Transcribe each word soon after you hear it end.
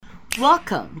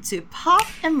Welcome to Pop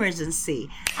Emergency,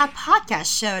 a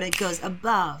podcast show that goes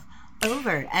above,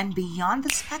 over, and beyond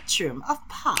the spectrum of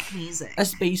pop music. A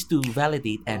space to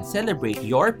validate and celebrate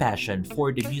your passion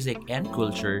for the music and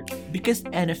culture because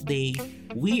end of the day,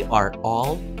 we are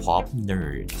all pop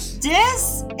nerds.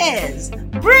 This is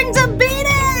Bring the Beat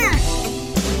In!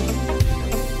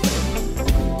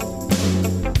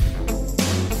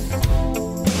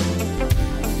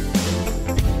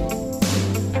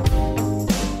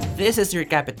 This is your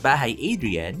kapitbahay,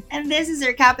 Adrian. And this is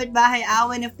your kapitbahay,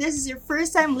 Alwyn. If this is your first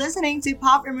time listening to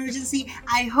Pop Emergency,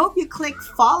 I hope you click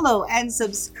follow and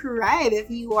subscribe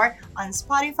if you are on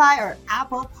Spotify or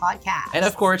Apple Podcasts. And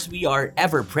of course, we are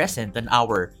ever present on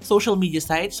our social media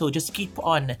sites, so just keep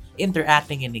on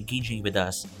interacting and engaging with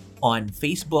us on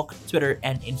Facebook, Twitter,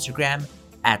 and Instagram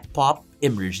at Pop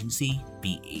Emergency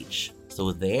PH.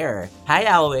 So there. Hi,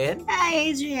 Alwyn. Hi,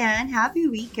 Adrian.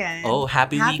 Happy weekend. Oh,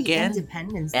 happy weekend.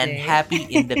 Independence Day. And happy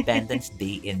Independence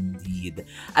Day indeed.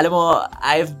 Alam mo,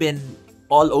 I've been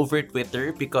all over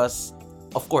Twitter because,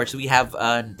 of course, we have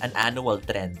an annual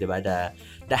trend, di ba?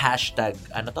 The hashtag,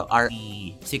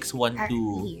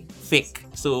 RE612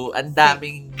 FIC. So, ang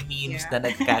daming memes na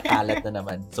nagkakalat na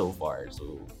naman so far.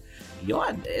 So,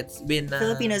 yon, it's been...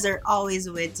 Filipinos are always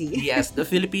witty. Yes, the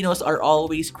Filipinos are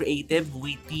always creative,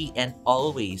 witty, and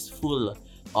always full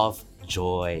of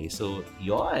joy. So,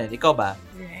 yon. Ikaw ba?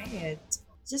 Right.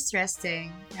 Just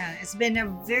resting. It's been a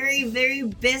very, very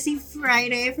busy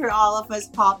Friday for all of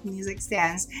us pop music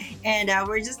stans. And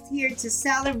we're just here to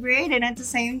celebrate and at the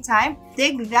same time,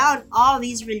 dig out all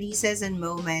these releases and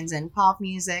moments in pop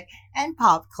music and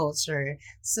pop culture.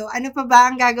 So ano pa ba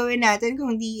ang gagawin natin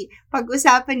kung di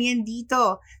pag-usapan yan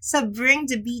dito sa Bring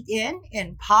the Beat in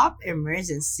Pop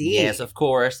Emergency? Yes, of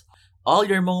course. All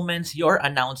your moments, your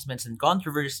announcements and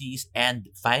controversies,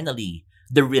 and finally,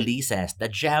 the releases,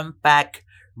 the jam-packed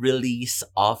release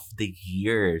of the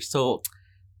year. So,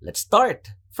 let's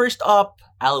start. First up,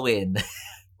 Alwyn.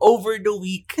 Over the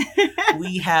week,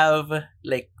 we have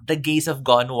like the gays have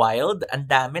gone wild.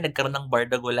 Ang dami, nagkaroon ng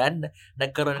bardagulan,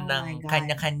 nagkaroon ng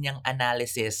kanya-kanyang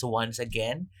analysis once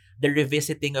again. The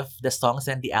revisiting of the songs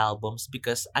and the albums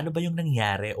because ano ba yung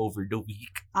nangyari over the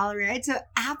week? Alright, so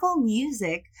Apple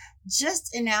Music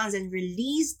just announced and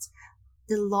released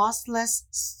the Lossless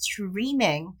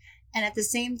streaming and at the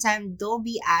same time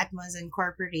Dolby Atmos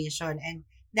incorporation, and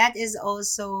that is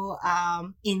also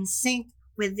in sync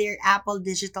with their Apple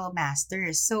Digital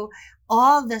Masters. So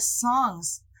all the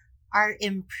songs are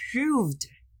improved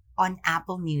on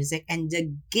Apple Music and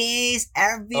the gays,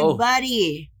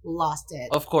 everybody lost it.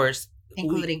 Of course.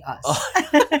 Including us.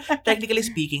 Technically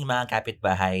speaking, mga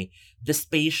kapitbahay, the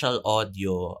spatial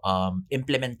audio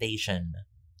implementation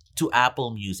to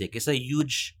Apple Music is a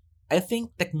huge, I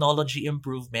think, technology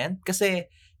improvement kasi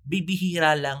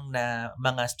bibihira lang na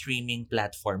mga streaming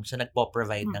platforms na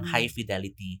nagpo-provide ng high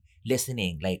fidelity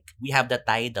listening. Like, we have the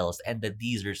Tidals and the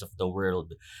Deezers of the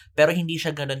world. Pero hindi siya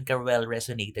ganun ka-well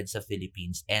resonated sa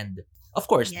Philippines. And, of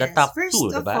course, the top First two,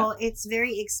 of diba? all, it's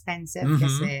very expensive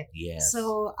kasi. Yes.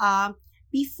 So,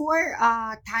 before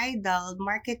Tidal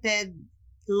marketed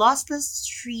lossless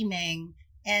streaming,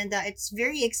 and it's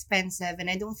very expensive, and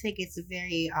I don't think it's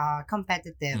very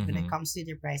competitive when it comes to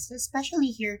the prices,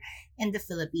 especially here in the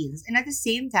Philippines. And at the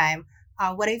same time,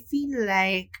 what I feel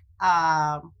like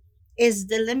is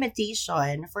the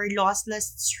limitation for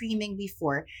lossless streaming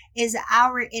before is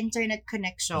our internet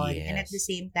connection, and at the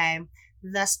same time,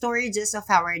 the storages of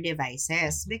our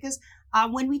devices. Because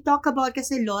when we talk about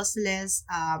kasi lossless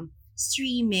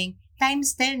streaming,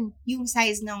 times 10 yung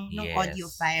size ng audio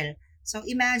file. So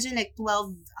imagine like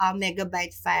 12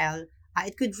 megabyte file,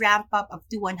 it could ramp up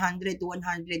to 100 to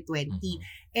 120.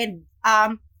 And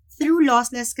through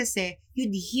lossless kasi,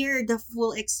 you'd hear the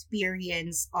full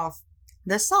experience of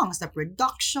the songs, the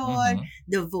production,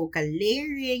 the vocal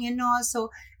layering, and all. So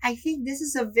I think this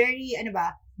is a very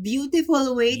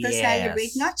beautiful way to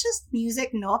celebrate not just music,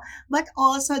 no, but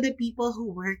also the people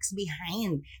who works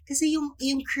behind. Kasi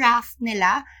yung craft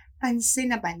nila, pansin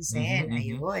na pansin.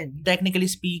 Ayun. Technically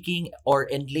speaking, or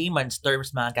in layman's terms,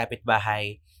 mga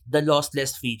kapitbahay, the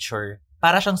lossless feature,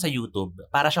 para siyang sa YouTube,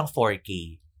 para siyang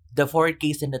 4K. The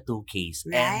 4Ks and the 2Ks.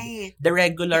 Right. And the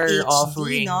regular the HD,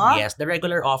 offering, no? the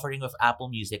regular offering of Apple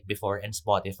Music before and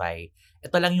Spotify,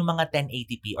 ito lang yung mga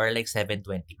 1080p or like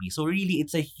 720p. So really,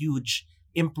 it's a huge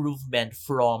improvement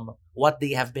from what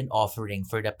they have been offering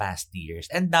for the past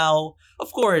years. And now, of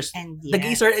course, the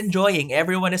gays are enjoying.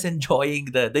 Everyone is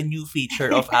enjoying the new feature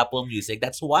of Apple Music.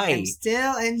 That's why I'm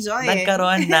still enjoying.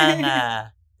 Nagkaroon ng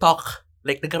talk,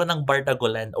 like nagkaroon ng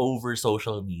bardagulan over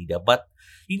social media. But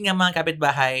yun nga mga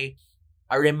kapitbahay,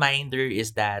 a reminder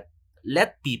is that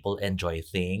let people enjoy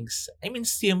things. I mean,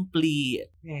 simply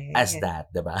as Right. that,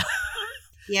 diba?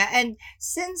 Yeah, and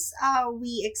since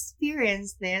we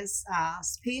experienced this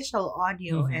spatial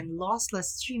audio Mm-hmm. and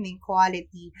lossless streaming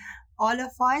quality, all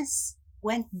of us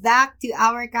went back to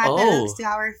our catalogs, Oh, to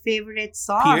our favorite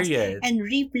songs, period. and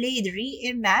replayed,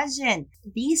 reimagined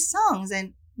these songs.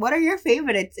 And what are your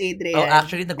favorites, Oh, Adrian?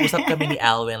 actually, nag-usap kami ni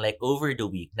Alwyn like over the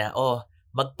week na,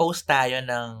 mag-post tayo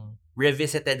ng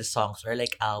revisited songs or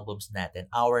like albums natin,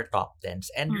 our top 10s.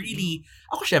 And Mm-mm. really,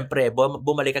 ako syempre,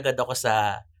 bumalik agad ako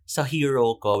sa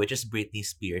hero ko, which is Britney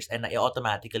Spears. And I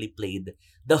automatically played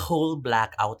the whole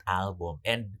Blackout album.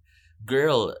 And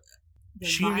girl, The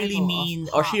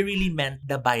Bible of she pop. really meant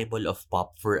the Bible of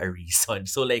pop for a reason.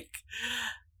 So like,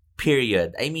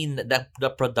 period. I mean, the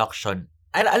production.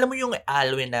 Alam mo yung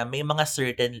Alwyn na may mga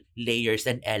certain layers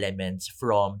and elements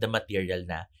from the material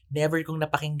na never kong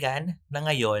napakinggan na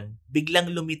ngayon,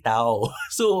 biglang lumitaw.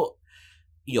 So,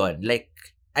 yon like,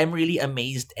 I'm really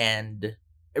amazed and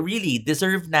really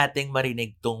deserve nating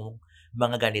marinig tong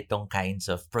mga ganitong kinds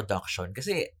of production.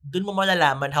 Kasi dun mo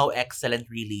malalaman how excellent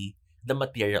really the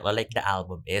material or like the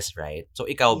album is, right? So,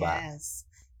 ikaw ba? Yes.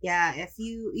 Yeah, if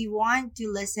you want to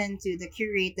listen to the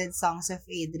curated songs of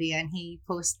Adrian, he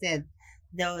posted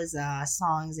those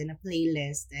songs in a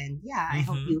playlist, and yeah, I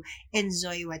hope Mm-hmm. you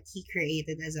enjoy what he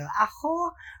created as well.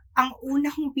 Ako, ang una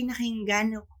kong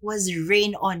pinakinggan was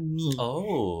Rain on Me.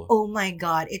 Oh. Oh my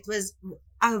god, it was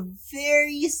a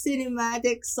very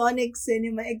cinematic sonic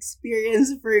cinema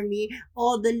experience for me.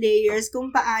 All the layers,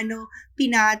 kung paano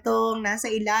pinatong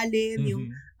nasa ilalim yung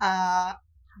Mhm.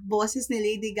 boses ni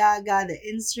Lady Gaga, the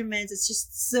instruments, it's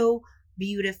just so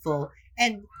beautiful.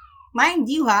 And mind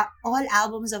you all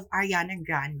albums of Ariana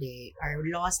Grande are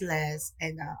lossless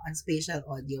and on spatial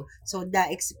audio. So the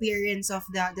experience of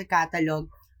the catalog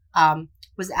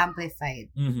was amplified.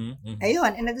 Mhm. Mhm.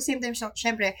 Ayun. And at the same time,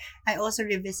 syempre, I also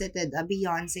revisited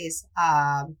Beyonce's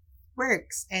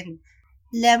works. And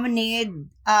Lemonade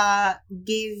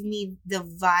gave me the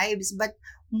vibes, but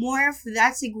more of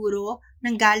that siguro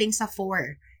nanggaling sa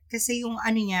 4. Kasi yung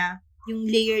ano niya, yung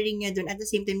layering niya dun, at the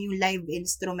same time yung live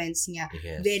instruments niya,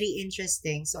 Yes. very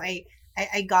interesting. So I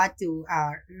got to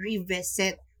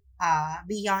revisit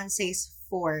Beyonce's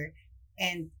 4,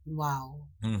 and wow,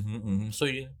 Mhm. Mhm. So,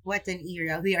 what an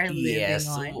era we are living yes.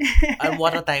 on. So, and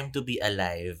what a time to be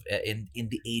alive in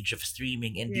the age of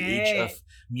streaming, in the age Right. of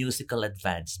musical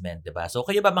advancement, 'di ba? So,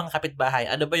 kayo ba mga kapitbahay,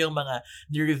 ano ba yung mga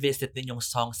ni-revisit ninyong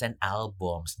songs and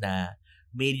albums na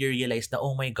made you realize na,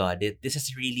 oh my God, this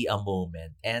is really a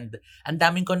moment. And ang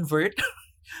daming convert.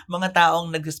 Mga taong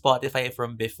nag-Spotify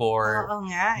from before, Oo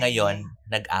nga eh. ngayon,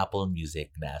 nag-Apple Music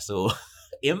na. So,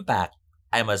 impact,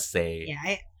 I must say.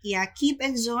 Keep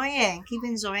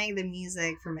enjoying the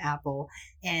music from Apple,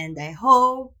 and I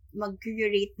hope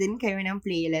mag-curate din kayo ng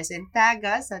playlist and tag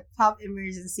us at Pop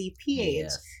Emergency PH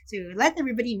Yes. to let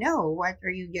everybody know what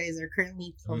are you guys are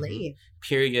currently playing.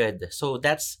 Period. So,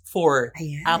 that's for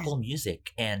Ayan. Apple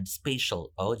Music and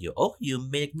Spatial Audio. Oh, you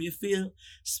make me feel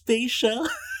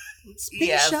spatial.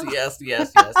 Spatial.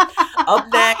 Yes. Up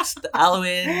next,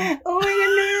 Alwyn. Oh my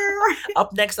god, no. Up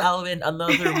next, Alwyn,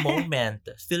 another moment.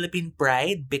 Philippine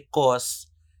pride, because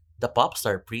the pop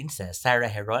star princess,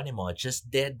 Sarah Geronimo, just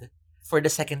did for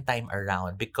the second time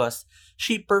around, because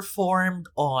she performed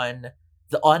on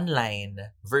the online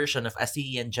version of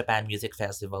ASEAN Japan Music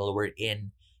Festival,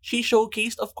 wherein she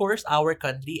showcased, of course, our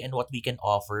country and what we can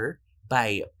offer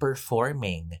by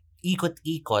performing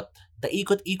Ikot-Ikot, the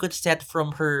Ikot-Ikot set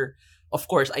from her, of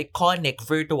course, iconic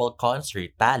virtual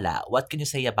concert, Tala. What can you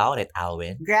say about it,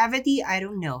 Alwyn? Gravity, I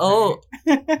don't know. Oh,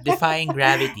 Defying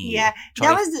Gravity. Yeah, Choi-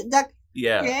 that was the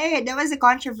yeah. yeah, that was a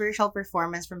controversial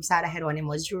performance from Sarah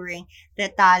Geronimo during the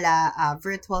Tala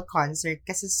virtual concert,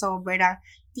 kasi sobrang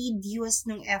tedious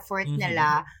nung effort Mhm.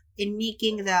 nila in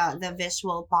making the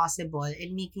visual possible,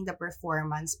 in making the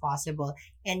performance possible.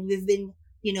 And we've been,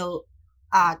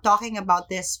 talking about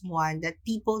this one, that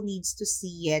people needs to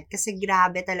see it, kasi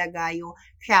grabe talaga yung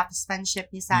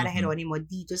craftsmanship ni Sarah Mhm. Geronimo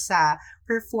dito sa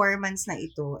performance na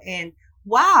ito. And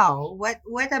wow, what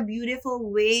a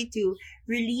beautiful way to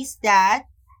release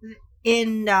that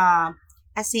in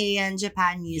ASEAN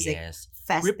Japan Music Yes.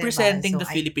 Festival. Representing So, the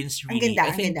Philippines ang really. ganda, I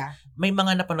ang think ganda. may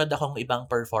mga napanood akong ibang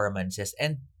performances,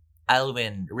 and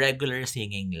Alwyn, regular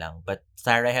singing lang. But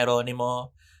Sarah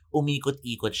Geronimo,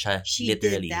 umikot-ikot siya, She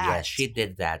literally. did that. Yes, she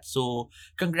did that. So,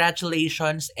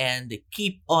 congratulations and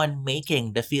keep on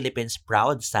making the Philippines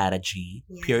proud, Sarah G.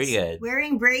 Yes. Period.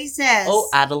 Wearing braces. Oh,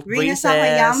 adult Rina braces.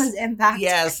 Sakayaman's impact.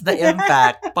 Yes, the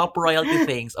impact. Pop royalty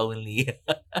things only.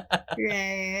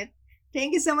 Right.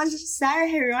 Thank you so much,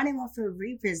 Sarah Geronimo, for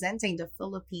representing the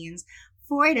Philippines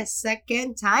for the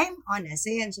second time on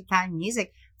ASEAN Japan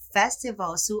Music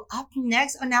Festival. So up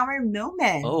next on our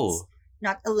moments, Oh.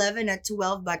 not 11 or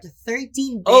 12, but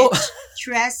 13, Oh. bitch.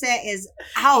 Trese is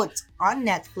out on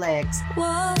Netflix.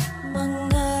 Wag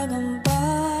mangaramba,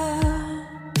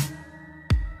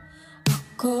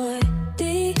 ako'y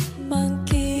di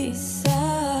mag-isa.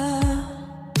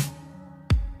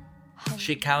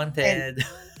 She counted.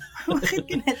 Bakit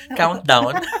ka natawa?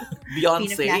 Countdown.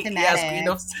 Beyonce. Queen of Yes, Queen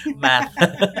of Math.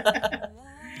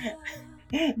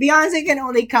 Beyonce can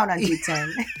only count on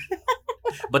 210.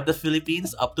 But the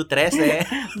Philippines, up to 13.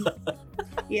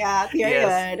 Yeah,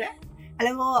 period.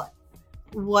 Alam mo,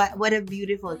 what a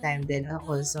beautiful time din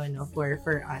also, no, for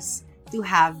us to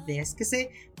have this.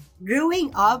 Kasi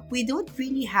growing up, we don't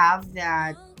really have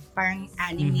that parang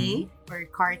anime or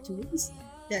cartoons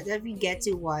that we get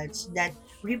to watch that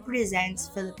represents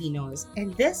Filipinos.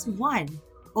 And this one,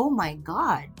 oh my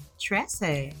God,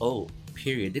 Trese. Oh,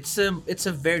 period. It's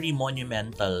a very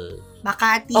monumental.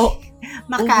 Makati. Oh,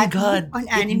 Makati oh my God. on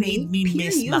It anime. made me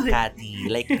miss period. Makati.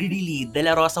 Like, really, De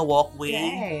La Rosa Walkway.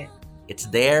 Yeah. It's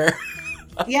there.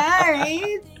 Yeah,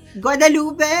 right?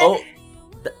 Guadalupe. Oh,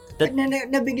 the Biglang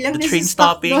the train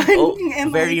nasa-stop stopping. doon, Oh,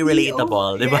 yung very MRT.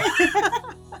 relatable, di ba?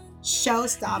 Show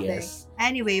stopping. Yes.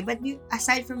 Anyway, but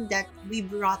aside from that, we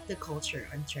brought the culture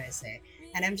on Trese.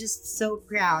 And I'm just so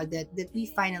proud that we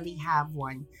finally have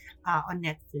one on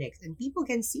Netflix. And people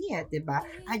can see it, diba?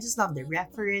 I just love the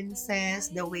references,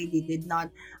 the way they did not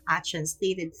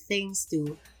translated things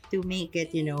to make it,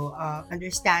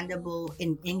 understandable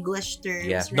in English terms.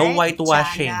 Yeah. Right? No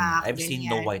whitewashing. Tiyanak, I've seen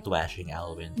no ganyan. whitewashing,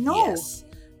 Alwyn. No. Yes.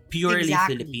 Purely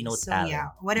Exactly. Filipino So talent. yeah,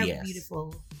 what a Yes.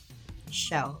 beautiful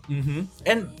show.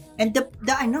 And And the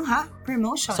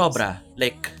promotions. sobra.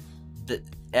 Like,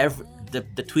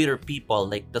 the Twitter people,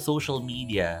 like the social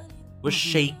media, was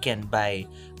shaken by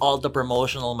all the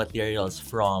promotional materials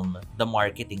from the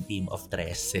marketing team of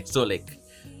Trese. So like,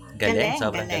 galing,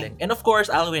 sobrang galing. And of course,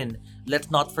 Alwyn, let's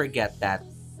not forget that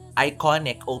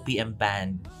iconic OPM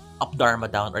band Up Dharma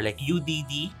Down, or like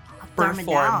UDD, Dharma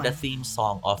performed Down. the theme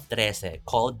song of Trese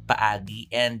called Paagi.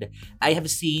 And I have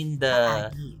seen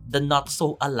the Not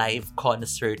So Alive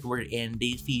concert wherein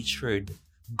they featured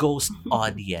ghost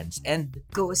audience. And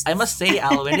Ghosts. I must say,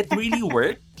 Alwyn, it really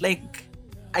worked. Like,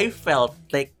 I felt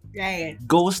like Right.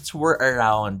 ghosts were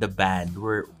around the band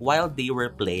while they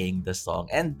were playing the song.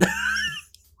 And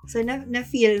So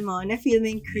na-feel mo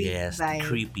yung creep yes, vibe.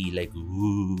 creepy, like,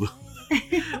 ooh.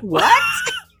 What?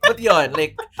 But yun,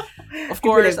 like, of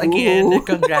People course, like, again, ooh.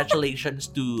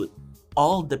 congratulations to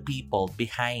all the people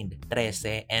behind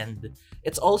Trese, and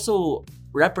it's also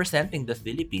representing the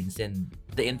Philippines in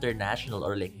the international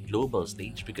or like global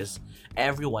stage because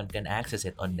everyone can access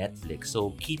it on Netflix.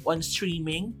 So keep on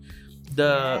streaming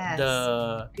Yes.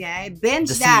 Yeah, binge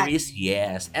the that. series,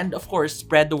 yes, and of course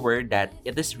spread the word that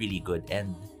it is really good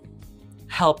and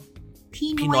help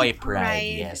Pinoy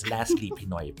pride. Yes, lastly,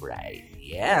 Pinoy pride.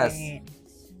 Yes. Right.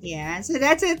 Yeah, so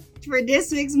that's it for this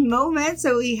week's moment.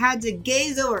 So we had the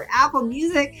gaze over Apple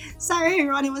Music, Sarah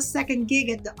Hieronymo's second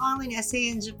gig at the online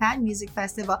ASEAN Japan Music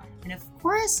Festival, and of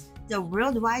course, the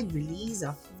worldwide release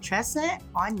of Trese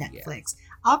on Netflix.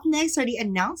 Up next are the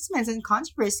announcements and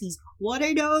controversies. What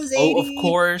are those, Oh, 80? of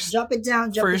course. Jump it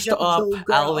down, jump First it, jump up, it, go,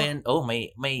 girl. Alwyn. Oh,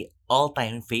 my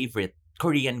all-time favorite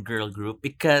Korean girl group,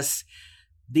 because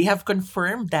they have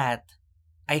confirmed that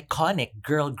iconic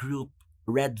girl group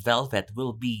Red Velvet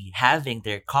will be having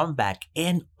their comeback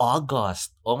in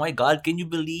August. Oh my God, can you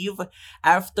believe?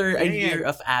 After a year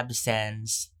of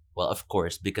absence, well, of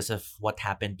course, because of what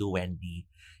happened to Wendy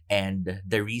and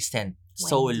the recent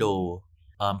solo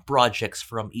projects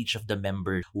from each of the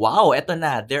members. Wow, eto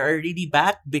na. They are really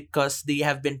back because they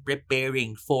have been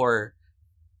preparing for,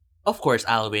 of course,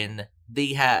 Alwyn,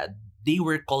 they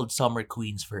were called Summer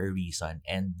Queens for a reason,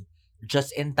 and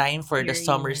just in time for the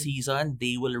summer season,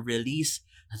 they will release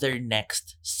their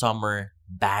next summer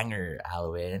banger,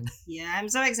 Alwyn. Yeah, I'm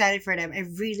so excited for them. I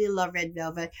really love Red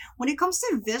Velvet. When it comes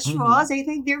to visuals, I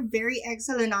think they're very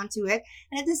excellent onto it.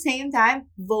 And at the same time,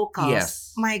 vocals.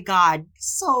 Yes. My God,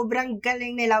 sobrang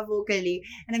galing nila vocally.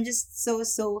 And I'm just so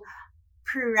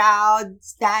proud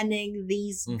standing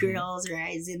these girls,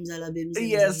 right? Zimzalabim,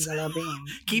 Yes. zimzalabim.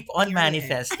 Keep on Period.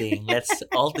 manifesting. Let's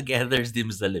all together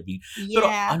zimzalabi. Pero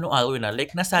Yeah. Alwyn,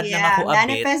 like nasad lang Yeah, ako a bit.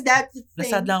 manifest that thing.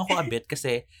 Nasad lang ako a bit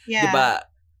kasi, Yeah. di ba,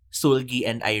 Sulgi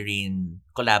and Irene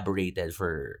collaborated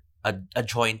for a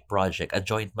joint project, a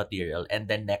joint material, and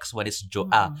then next one is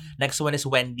next one is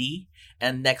Wendy,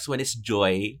 and next one is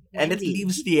Joy, and it Wendy.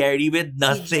 leaves Thierry with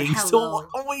nothing. hello. So,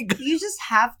 oh my God. You just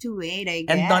have to wait, I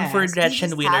guess. And done for You Gretchen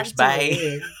just Winners. have to Bye.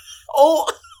 wait. Oh!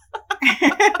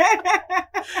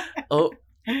 Oh,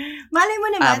 Malay mo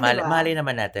naman, di ba? mali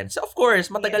naman natin. So, of course,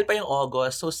 matagal Yeah. pa yung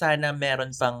August. So, sana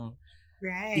meron pang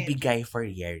Right. ibigay for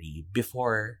Yeri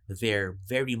before their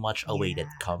very much awaited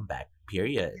Yeah. comeback.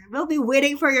 Period. We'll be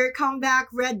waiting for your comeback,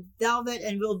 Red Velvet,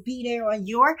 and we'll be there on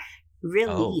your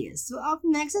release. So up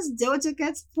next is Doja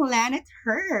Cat's Planet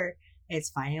Her.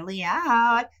 It's finally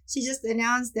out. She just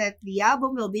announced that the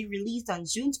album will be released on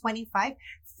June 25,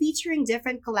 featuring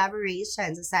different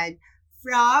collaborations. Aside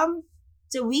from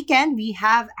the weekend, we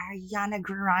have Ariana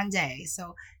Grande.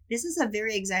 So this is a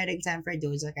very exciting time for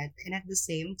Doja Cat, and at the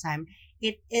same time,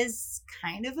 it is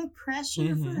kind of a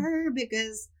pressure for Mhm. her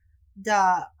because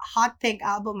the Hot Pink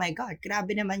album, my God,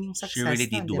 grabe naman yung She success really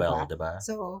nun, did well, diba? diba?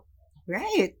 So,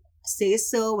 right. Say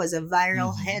So was a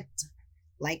viral Mhm. hit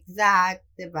like that,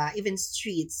 diba? Even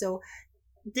Street. So,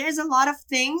 there's a lot of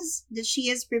things that she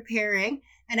is preparing,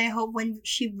 and I hope when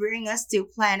she bring us to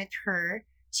Planet Her,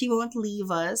 she won't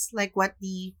leave us like what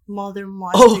the Mother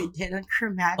Monster Oh! did on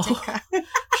Chromatica.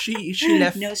 She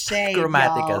left No shade,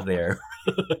 Chromatica y'all. there.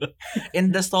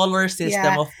 In the solar system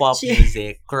Yeah, of pop she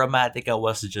music, Chromatica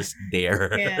was just there.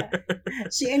 yeah.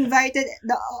 She invited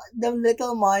the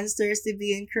little monsters to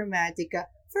be in Chromatica.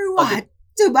 For Oh, the, what?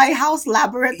 To buy house yes.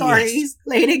 laboratories?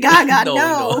 Lady Gaga, No.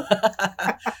 no.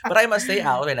 But I must say,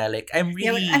 Alwyn, I'm Yeah, but I'm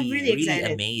really really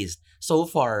excited. amazed so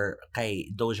far kay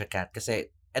Doja Cat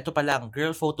kasi eto pa lang,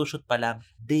 girl photoshoot pa lang,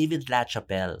 David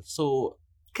LaChapelle. So,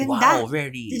 wow, Ganda.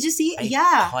 very Did you see?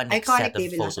 Yeah. iconic Iconic set of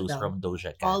David photos LaChapelle. from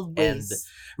Doja Cat. And Always.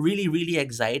 really, really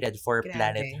excited for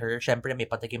Planet Grabe. Her. Syempre, may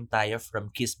patikim tayo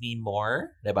from Kiss Me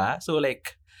More, diba? So,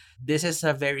 this is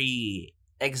a very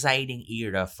exciting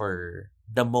era for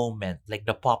the moment, like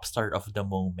the pop star of the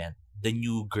moment, the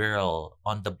new girl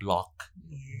on the block,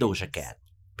 Doja Yes. Cat.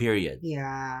 Period.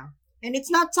 Yeah. And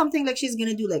it's not something like she's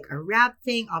gonna do like a rap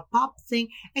thing, a pop thing.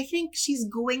 I think she's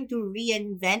going to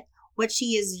reinvent what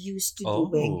she is used to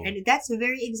doing. Oh. And that's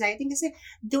very exciting because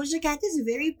Doja Cat is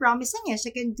very promising. She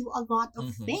can do a lot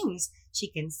of Mhm. things. She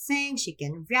can sing, she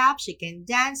can rap, she can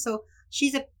dance. So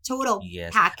she's a total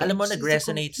Yes. package. Alam mo, She's a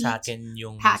nag-resonate sa complete akin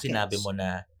yung sinabi package. mo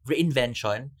na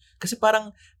reinvention. Kasi parang,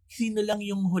 sino lang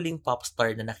yung huling pop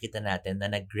star na nakita natin na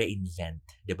nag-reinvent,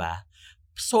 di ba?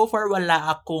 So far,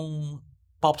 wala akong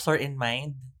pop star in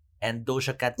mind. And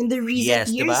Doja Cat, In the recent yes,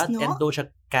 di years, ba? And no?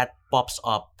 Doja Cat pops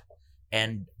up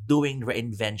and doing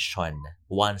reinvention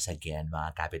once again,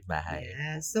 mga kapitbahay.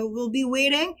 Yeah, so we'll be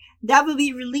waiting. That will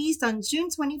be released on June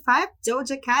 25,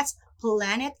 Doja Cat's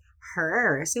Planet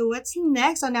Her. So what's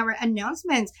next on our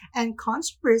announcements and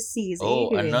controversies, Oh,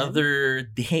 Adrian? another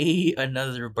day,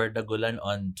 another bardagulan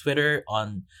on Twitter,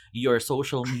 on your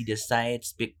social media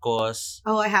sites because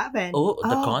Oh, I haven't. the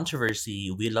Oh,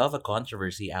 controversy. We love a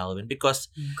controversy, Alvin, because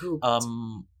gooped.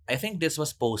 I think this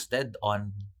was posted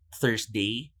on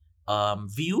Thursday.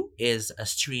 Viu is a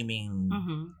streaming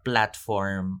Mhm.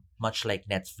 platform much like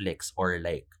Netflix or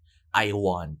like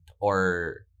iWant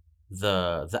or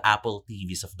the Apple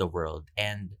TVs of the world,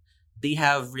 and they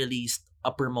have released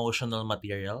a promotional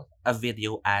material, a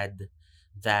video ad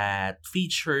that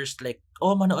features like,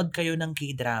 oh, manood kayo ng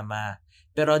K-drama.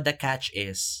 Pero the catch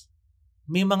is,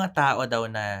 may mga tao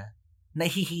daw na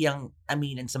nahihiyang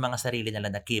aminin sa mga sarili nila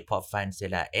na K-pop fans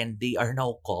sila, and they are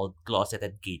now called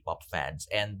closeted K-pop fans.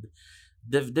 And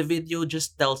the video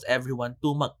just tells everyone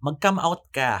to mag-come out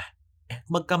ka.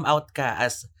 Mag-come out ka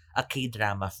as a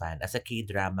K-drama fan, as a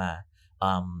K-drama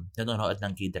nanonood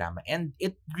ng K-drama. And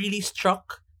it really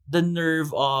struck the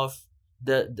nerve of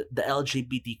the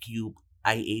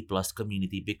LGBTQIA plus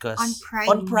community because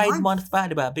On Pride Month Month. pa,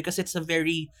 diba? Because it's a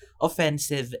very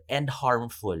offensive and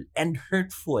harmful and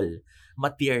hurtful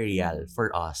material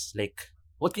for us. Like,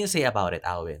 what can you say about it,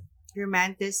 Alwyn?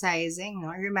 Romanticizing,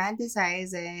 no?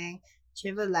 Romanticizing,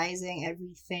 trivializing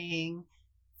everything,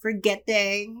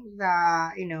 forgetting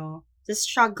the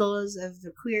struggles of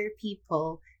the queer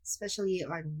people, especially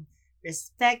on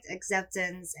respect,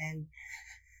 acceptance, and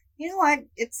you know what?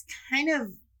 It's kind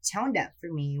of toned up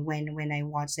for me when I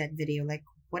watch that video. Like,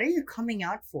 what are you coming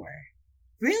out for?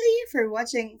 Really? For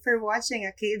watching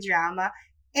a K-drama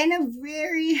in a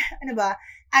very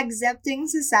accepting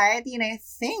society, and I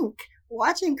think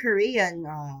watching Korean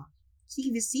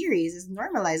TV series is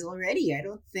normalized already. I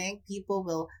don't think people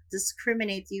will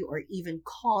discriminate you or even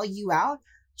call you out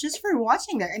just for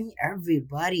watching that. I mean,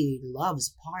 everybody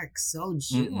loves Park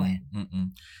Seo-joon.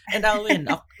 And Alwyn,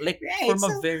 like Right, from a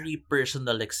so very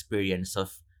personal experience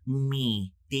of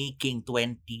me taking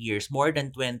 20 years, more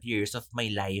than 20 years of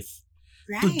my life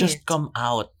to just right. come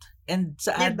out. And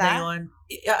sa ad na Diba? yun,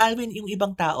 Alwyn, yung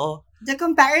ibang tao, The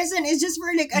comparison is just for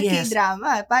like a Yes.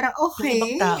 K-drama. Parang Yung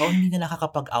ibang okay. tao, hindi na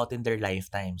nakakapag-out in their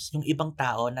lifetimes. Yung ibang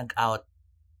tao, nag-out,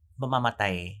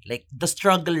 mamamatay. Like, the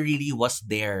struggle really was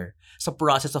there sa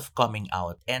process of coming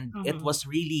out. And it Mhm. was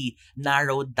really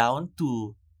narrowed down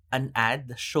to an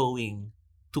ad showing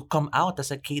to come out as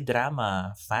a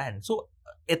K-drama fan. So,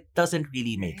 it doesn't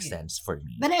really make Right. sense for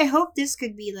me. But I hope this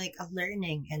could be like a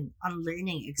learning and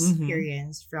unlearning Mm-hmm.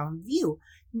 experience from Viu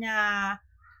na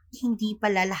hindi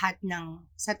pala lahat ng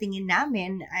sa tingin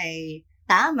namin ay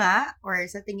tama or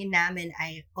sa tingin namin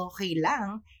ay okay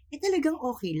lang, talagang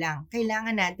okay lang.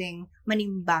 Kailangan nating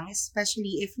manimbang,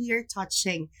 especially if we are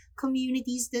touching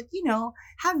communities that,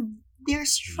 have their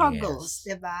struggles,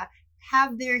 Yes. diba?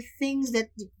 Have their things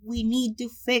that we need to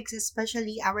fix,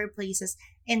 especially our places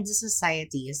in the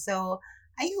society. So,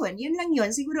 ayun, yun lang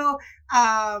yun. Siguro,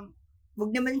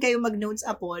 wag naman kayo mag-notes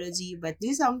apology, but do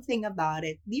something about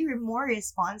it. Be more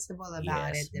responsible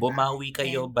about Yes. it, diba? Bumawi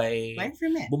kayo And by learn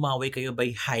from it.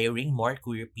 hiring more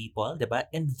queer people, diba?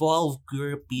 Involve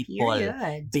queer people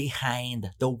Period.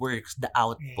 behind the works, the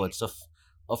outputs of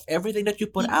everything that you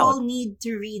put People out. need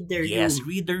to read their Yes, room.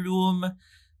 read the room,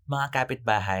 mga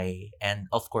kapitbahay, and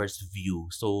of course, View,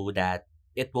 so that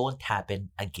it won't happen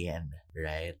again,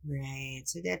 right? Right.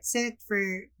 So that's it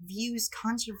for View's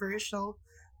controversial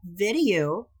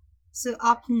video. So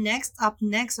up next,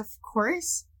 of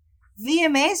course,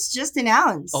 VMAs just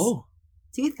announced. Oh,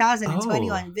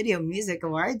 2021 Video Music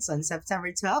Awards on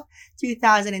September 12th,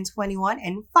 2021.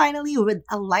 And finally, with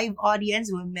a live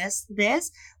audience, we missed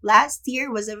this. Last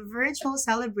year was a virtual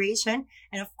celebration.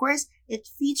 And of course, it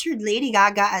featured Lady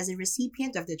Gaga as a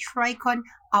recipient of the Tricon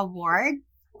Award.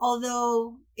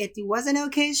 Although it was an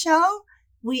okay show,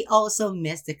 we also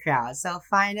missed the crowd. So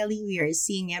finally, we are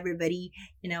seeing everybody,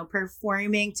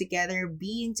 performing together,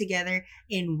 being together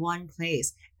in one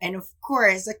place. And of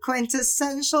course, a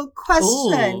quintessential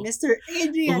question, Ooh. Mr.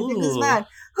 Adrian Ooh. Guzman,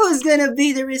 who's gonna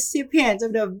be the recipient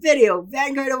of the Video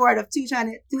Vanguard Award of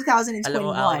 2021? alam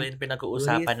mo, Alwyn,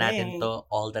 pinag-uusapan What do you natin think? to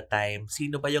all the time.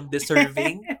 Sino ba yung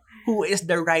deserving? Who is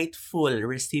the rightful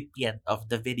recipient of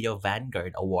the Video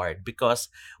Vanguard Award? Because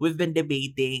we've been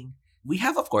debating. We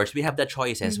have the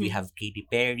choices. We Mhm. have Katy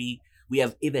Perry. We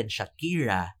have even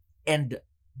Shakira. And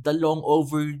the long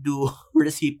overdue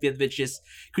recipient, which is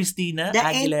Christina The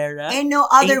Aguilera. And no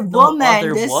other Ain't no woman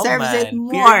other deserves it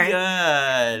woman, more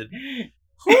Period.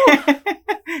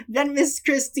 than Miss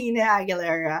Christina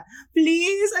Aguilera.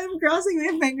 Please, I'm crossing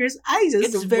my fingers. I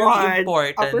just It's very want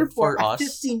important for a us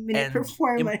 15-minute and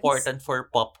performance. important for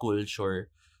pop culture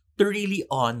to really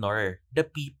honor the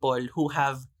people who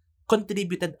have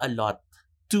contributed a lot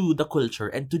to the culture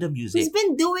and to the Who's music.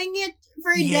 been doing it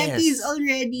for Yes. decades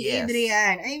already, Yes.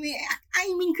 Adrian. I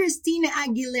mean, Christina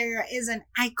Aguilera is an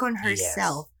icon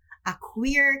herself, a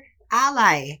queer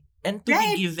ally, And to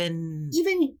Right. be given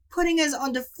even putting us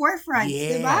on the forefront,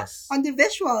 diba? yes. On the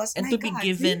visuals. And My to be God,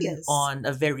 given please. on a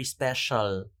very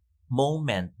special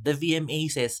moment. The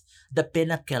VMAs is the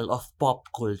pinnacle of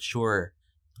pop culture.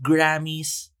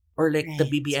 Grammys or like the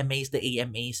Right. BBMAs, the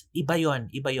AMAs, iba yon.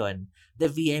 The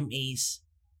VMAs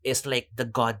is like the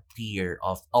god tier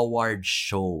of award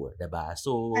show, diba?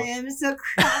 So I am so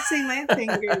crossing my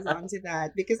fingers onto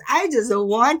that because I just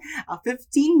want a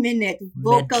 15-minute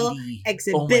vocal medley.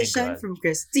 exhibition Oh my God. from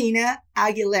Christina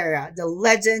Aguilera, the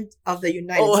legend of the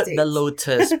United States. The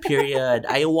Lotus period.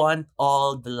 I want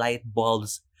all the light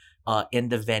bulbs in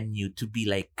the venue to be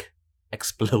like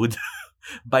explode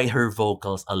by her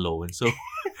vocals alone. So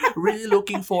really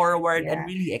looking forward Yeah. and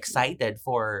really excited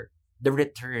for the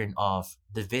return of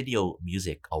the Video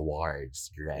Music Awards,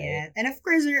 right? Yeah. And of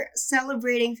course, we're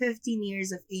celebrating 15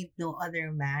 years of Ain't No Other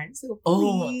Man. So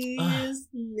Oh, please,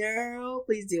 no,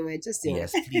 please do it. Just do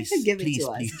Yes, it. please, Give please, it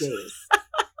to please. us, gays.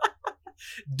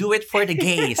 Do it for the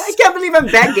gays. I can't believe I'm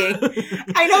begging.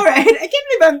 I know, right? I can't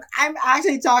believe I'm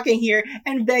actually talking here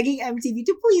and begging MTV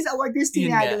to please award Christina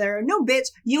Yun nga. Aguilera. No, bitch,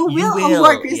 you You will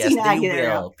award Yes, Christina they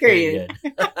Aguilera. will, Period.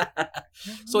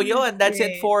 So yun, that's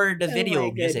it Great. for the Oh Video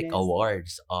my Music goodness.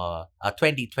 Awards,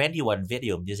 2021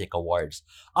 Video Music Awards.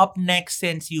 Up next,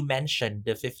 since you mentioned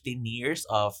the 15 years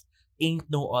of Ain't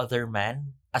No Other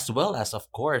Man, as well as, of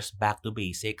course, Back to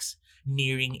Basics,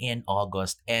 nearing in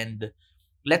August. And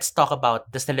let's talk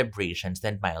about the celebrations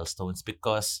and milestones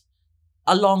because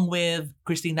along with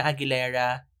Christina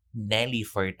Aguilera, Nelly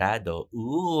Furtado,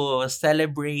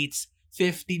 celebrates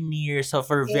 15 years of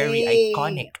her very Hey.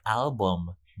 iconic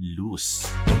album, Loose.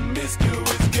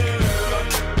 Promiscuous girl,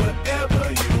 whatever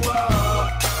you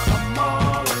are, I'm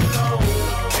all alone,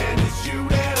 and it's you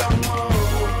that I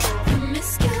want.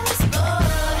 Promiscuous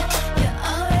boy, you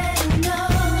already know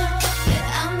that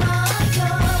I'm all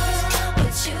yours.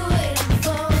 What you waiting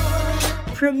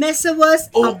Promiscuous,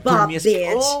 Oh, a bop,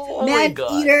 Promiscuous. bitch. Oh my Man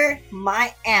God. Eater,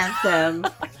 my anthem.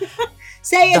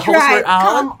 Say The it hosts right. were out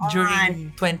Come on.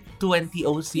 during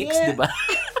 2006, Yeah. di ba?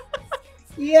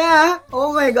 Yeah. Oh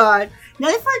my God.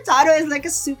 Nelly Furtado is like a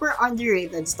super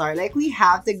underrated star. Like, we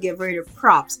have to give her the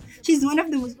props. She's one of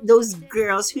those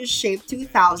girls who shaped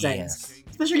 2000s. Yes.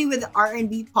 Especially with the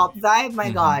R&B pop vibe.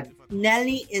 My Mhm. God.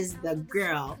 Nelly is the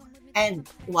girl. And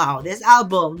wow, this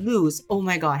album, Lose. Oh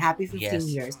my God. Happy 15 Yes.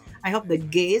 years. I hope the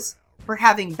gays were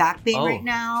having back pain Oh. right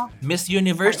now. Miss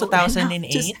Universe I don't know. 2008,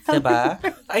 Just di ba?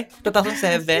 Ay,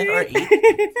 2007 or 8.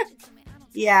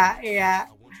 Yeah.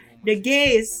 The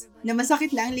gays na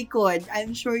masakit lang likod,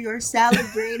 I'm sure you're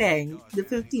celebrating the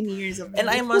 15 years of And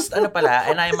I must applaud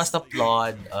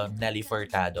Nelly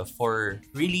Furtado for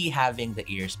really having the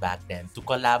ears back then to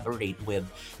collaborate with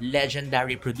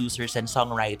legendary producers and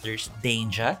songwriters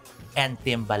Danja and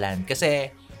Timbaland. Kasi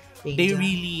they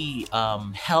really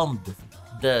helmed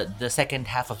the second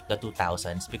half of the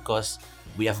 2000s because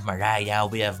we have Mariah,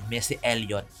 we have Missy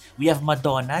Elliott, we have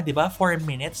Madonna, di ba? 4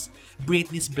 minutes.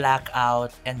 Britney's Blackout,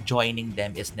 and joining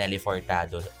them is Nelly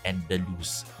Furtado and the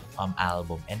Loose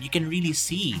album. And you can really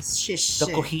see the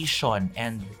cohesion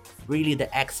and really the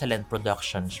excellent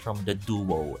productions from the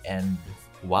duo. And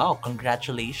wow,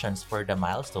 congratulations for the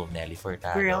milestone, Nelly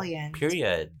Furtado. Brilliant.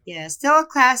 Period. Yeah, still a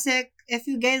classic. If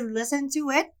you guys listen to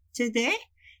it today,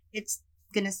 it's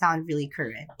gonna sound really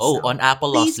current. Oh, So, on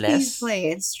Apple please Lossless.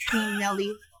 play it. Stream Nelly.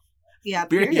 Yeah,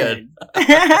 Period.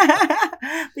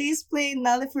 Please play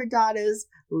Nelly Furtado's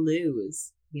Lose.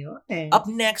 Yun. Up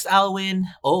next, Alwyn.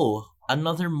 Oh,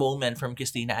 another moment from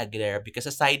Christina Aguilera because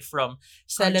aside from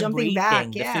jumping celebrating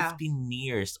back, the yeah. 15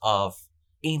 years of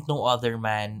Ain't No Other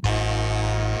Man,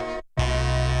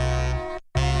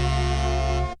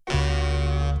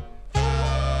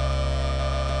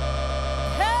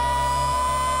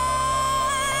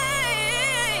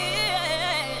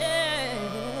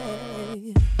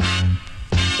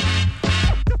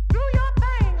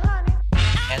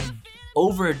 and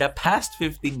over the past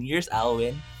 15 years,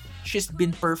 Alwyn, she's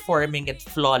been performing it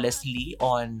flawlessly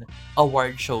on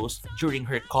award shows during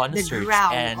her The concerts.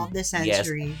 growl and of the yes,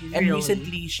 century. and really.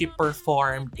 recently, she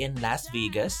performed in Las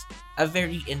Vegas, a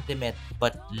very intimate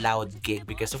but loud gig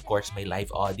because, of course, may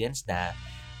live audience na.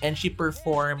 And she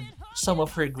performed some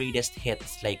of her greatest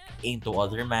hits like Ain't No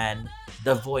Other Man,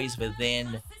 The Voice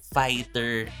Within,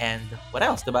 Fighter, and what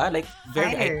else, diba? Like,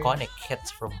 very Fighter. iconic hits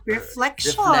from her.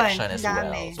 Reflection. Reflection as well.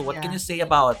 Dami. So what can Yeah. you say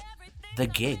about the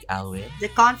gig, Alwyn?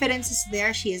 The confidence is there.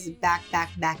 She is back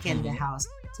in the Mhm. house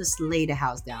to slay the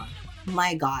house down.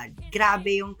 My God,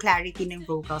 grabe yung clarity ng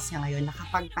vocals niya ngayon.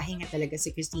 Nakapagpahinga talaga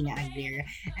si Christina Aguilera.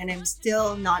 And I'm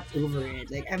still not over it.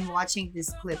 Like, I'm watching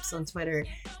these clips on Twitter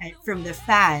and from the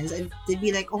fans, and they'd be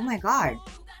like, oh my God,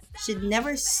 she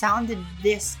never sounded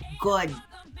this good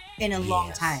in a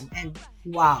long Yes. time. And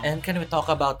wow. And can we talk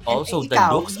about And also the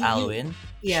ikaw, looks, Alwyn?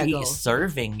 Yeah, She go. is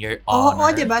serving your Oo,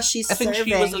 honor. diba? She's I think serving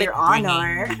she was like your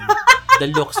honor. bringing the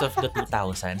looks of the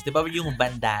 2000s. Diba yung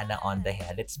bandana on the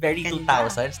head? It's very Ganda.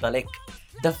 2000s, no? Like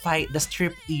the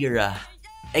strip era.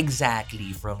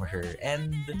 Exactly from her.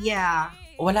 And Yeah.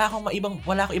 wala akong ibang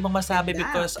masabi Ganda.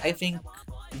 because I think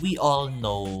we all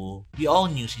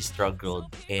knew she struggled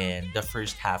in the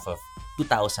first half of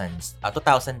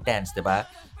 2010s, diba?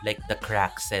 Like the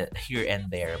cracks here and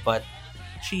there. But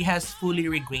she has fully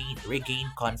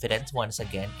regained confidence once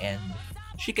again, and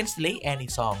she can slay any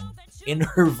song in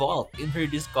her vault, in her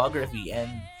discography. And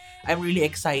I'm really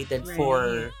excited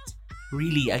for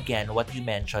really, again, what you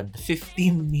mentioned,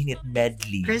 15-minute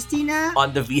medley Christina?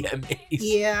 on the VMAs.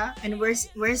 Yeah, and where's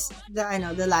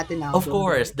the Latin album? Of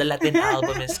course, the Latin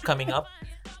album is coming up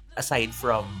aside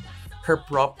from her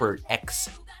proper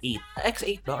X8.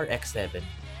 X8 ba or X7?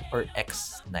 Or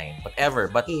X9, whatever.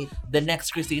 But Eight. the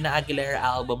next Christina Aguilera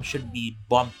album should be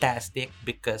bombastic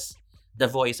because the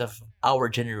voice of our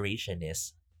generation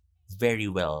is very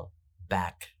well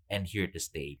back and here to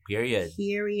stay. Period.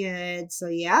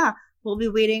 So yeah, we'll be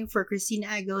waiting for Christina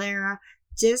Aguilera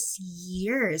this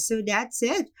year. So that's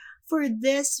it for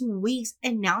this week's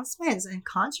announcements and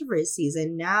controversies.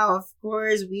 And now, of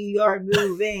course, we are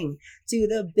moving to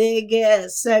the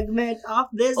biggest segment of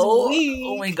this week.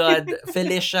 Oh my God.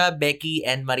 Felicia, Becky,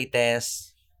 and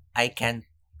Marites,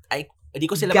 hindi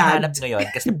ko sila Gagged. mahanap ngayon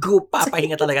kasi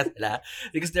papahinga talaga sila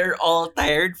because they're all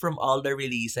tired from all the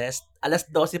releases.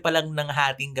 12:00 pa lang ng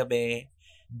hating gabi,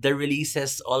 the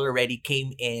releases already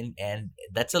came in, and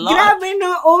that's a lot. Grabe no.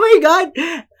 Oh my God.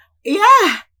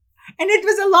 Yeah. And it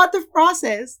was a lot of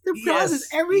process. To process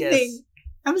everything.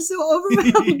 Yes. I'm so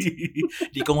overwhelmed.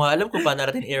 Di ko nga alam kung paano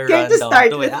natin Care to i-rundown start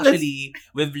to with? it. Actually,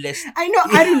 we've list. I know,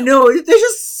 I don't know. There's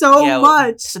just so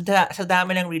much. Sa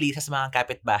dami ng releases mga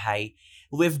kapitbahay,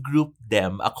 we've grouped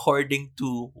them according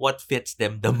to what fits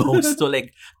them the most. So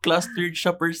like, clustered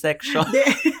siya per section.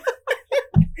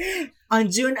 On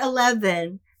June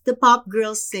 11, the pop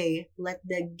girls say, let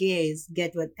the gays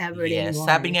get whatever they Yes, want.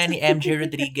 sabi nga ni MJ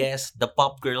Rodriguez, the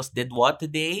pop girls did what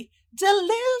today?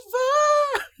 Deliver!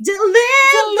 Deliver!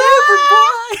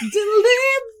 boy!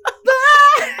 Deliver!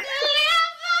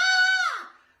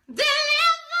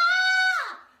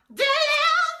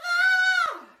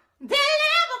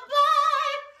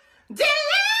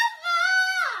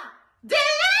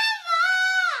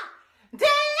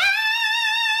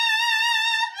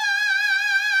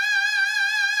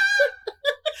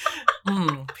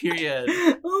 Period.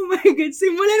 Oh my God,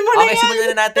 simulan mo na Okay, yan. simulan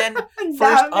na natin. Ang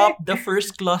First dami. up, the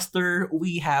first cluster,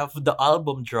 we have the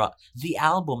album drop. The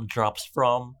album drops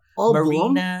from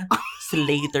Marina,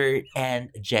 Slayyyter, and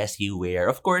Jessie Ware.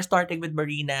 Of course, starting with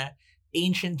Marina,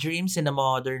 Ancient Dreams in a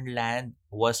Modern Land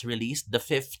was released, the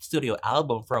fifth studio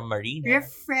album from Marina.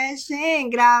 Refreshing.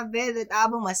 Grabe, that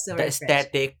album was so The refreshing.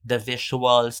 aesthetic, the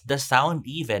visuals, the sound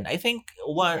even. I think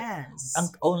Yes. ang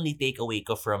only takeaway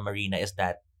ko from Marina is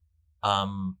that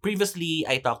previously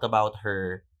I talked about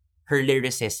her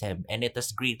lyricism, and it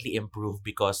has greatly improved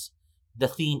because the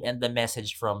theme and the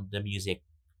message from the music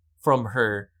from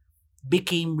her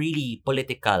became really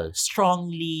political,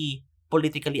 strongly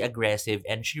politically aggressive,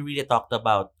 and she really talked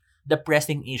about the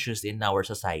pressing issues in our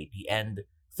society. And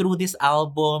through this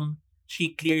album,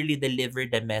 she clearly delivered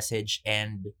the message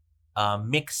and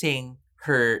mixing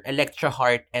her Electra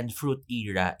Heart and Fruit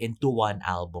era into one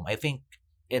album. I think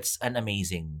it's an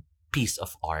amazing piece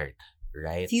of art,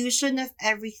 right? Fusion of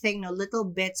everything, no? Little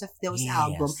bits of those Yes.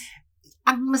 albums.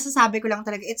 Ang masasabi ko lang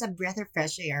talaga, it's a breath of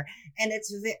fresh air. And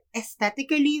it's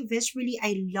aesthetically, visually,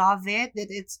 I love it. That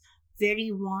it's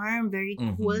very warm, very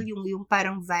cool, yung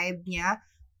parang vibe niya.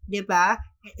 Diba?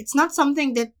 It's not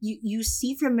something that you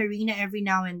see from Marina every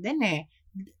now and then eh.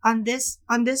 On this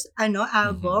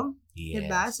album, Yes.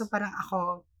 diba? So parang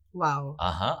ako, wow.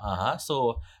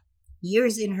 So,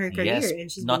 Years in her career. yes, And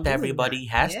she's not been doing everybody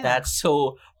that. has Yeah. that.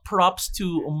 So, props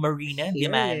to Marina Period.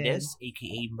 Demandes,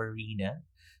 aka Marina.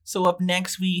 So, up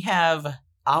next, we have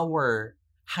our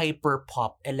hyper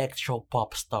pop, electro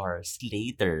pop star,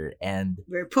 Slayyyter. And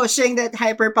We're pushing that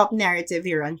hyper-pop narrative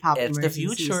here on Pop it's the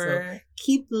Emergency, future. So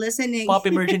keep listening. Pop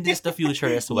Emergent is the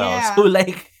future as well. Yeah. So,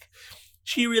 like,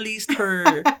 she released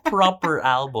her proper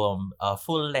album, a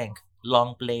full-length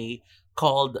long play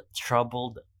called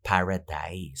Troubled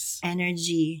Paradise.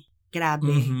 Energy. Grabe.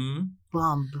 Mm-hmm.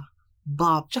 Bomb.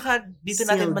 Bop. Tsaka dito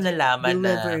natin Sealed. malalaman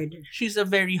Delivered. na she's a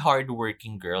very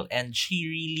hardworking girl, and she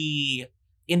really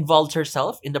involves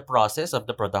herself in the process of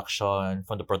the production,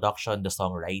 the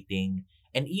songwriting,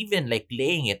 and even like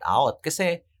laying it out.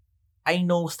 Kasi I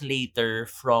know Slayyyter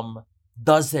from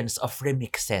dozens of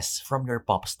remixes from your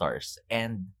pop stars,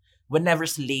 and whenever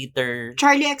Slayyyter,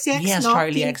 Charlie XX, yes, no?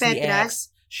 Charlie Team XCX, Petras.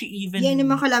 she even Yan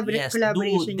yung mga collaboration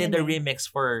did yan the eh. remix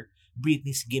for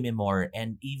Britney's Gimme More,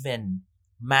 and even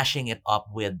mashing it up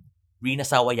with Rina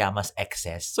Sawayama's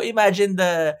Excess. So imagine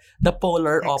the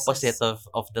polar Excess. opposite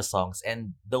of the songs,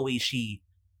 and the way she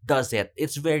does it.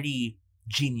 It's very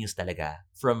genius talaga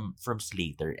from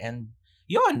Slayyyter. And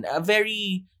yon, a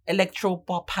very electro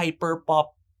pop, hyper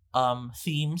pop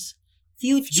themes.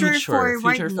 Future forward,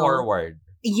 future no? forward.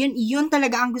 Yun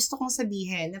talaga ang gusto kong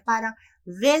sabihin. Na parang,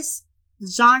 this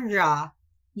genre,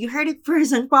 you heard it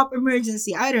first on Pop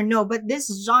Emergency, I don't know, but this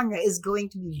genre is going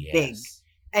to be big. Yes.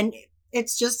 And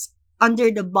it's just under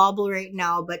the bubble right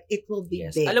now, but it will be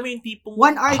Yes. big. Alam mo yung tipong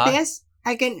One artist,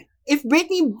 if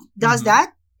Britney does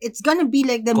that, it's gonna be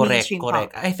like the mainstream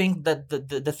correct. pop. I think that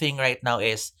the thing right now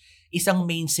is isang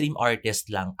mainstream artist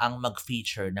lang ang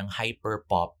mag-feature ng hyper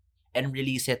pop and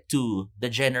release it to the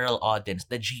general audience,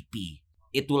 the GP.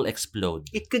 It will explode.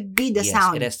 It could be the Yes,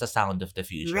 sound. it is the sound of the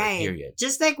future. Right. Period.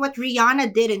 Just like what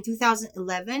Rihanna did in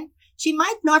 2011, she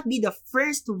might not be the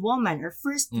first woman or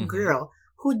first Mhm. girl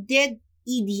who did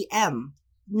EDM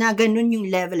na ganun yung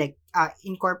level, like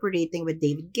incorporating with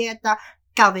David Guetta,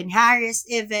 Calvin Harris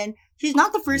even. She's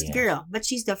not the first Yes. girl, but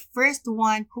she's the first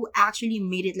one who actually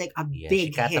made it like a Yes,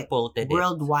 big she hit catapulted it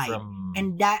worldwide. from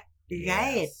And that, yes.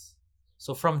 right.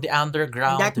 So from the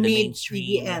underground That to the made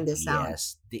mainstream, EDM the sound.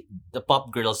 yes, the pop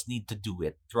girls need to do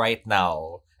it right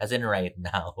now, as in right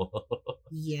now.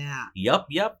 Yeah. Yup.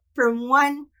 From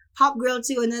one pop girl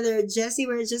to another, Jessie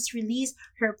Ware just released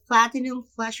her Platinum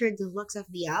Pleasure Deluxe of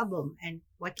the album. And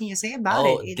What can you say about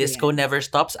it, Adrian? Disco never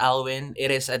stops, Alwyn. It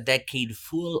is a decade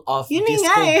full of Yun na disco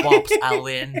nga eh. bops,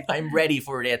 Alwyn. I'm ready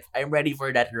for it. I'm ready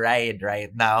for that ride right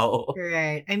now.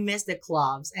 Right. I miss the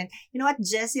clubs. And you know what?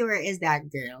 Jessie Ware is that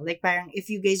girl. Like, parang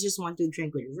if you guys just want to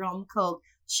drink with rum, coke,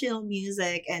 chill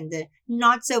music, and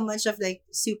not so much of like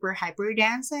super hyper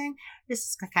dancing, this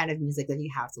is the kind of music that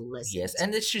you have to listen Yes, to. and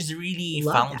that she's really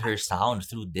Love found that. her sound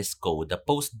through disco, the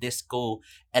post-disco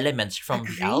elements from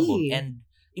the album. Agree. And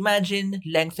imagine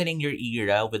lengthening your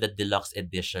era with a deluxe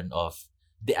edition of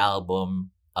the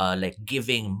album, like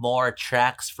giving more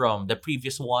tracks from the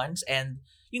previous ones. And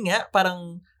yun nga,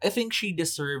 parang I think she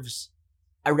deserves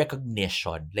a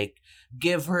recognition. Like,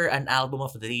 give her an album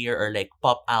of the year or like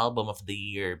pop album of the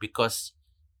year because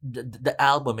the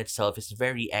album itself is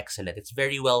very excellent. It's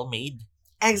very well made.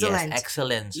 Excellent. Yes,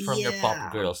 excellence from your Yeah.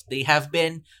 pop girls. They have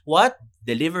been, what?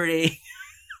 Delivering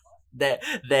then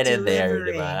and there,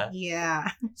 Delivering. diba?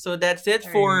 Yeah. So that's it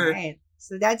for Alright.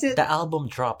 So that's it. the album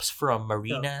drops from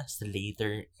Marina,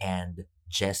 Slayyyter, and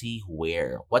Jessie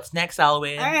Ware. What's next,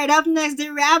 Alwyn? All right, up next, the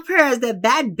rappers. The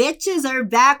bad bitches are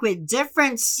back with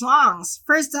different songs.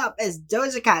 First up is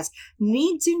Doja Cat's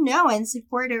Need to Know in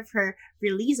support of her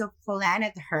release of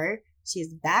Planet Her.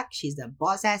 She's back. She's the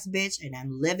boss ass bitch, and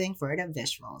I'm living for the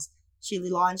visuals. She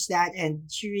launched that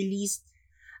and she released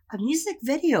a music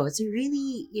video to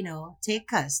really,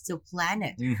 take us to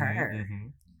Planet Mhm, Her.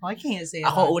 mhm. What can you say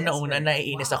Ako, about una-una, this?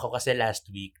 naiinis Wow. ako kasi last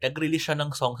week, nag-release siya ng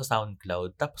song sa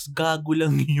SoundCloud, tapos gago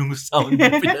lang yung sound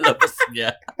na pinalabas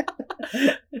niya.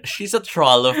 She's a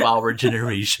troll of our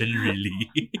generation, really.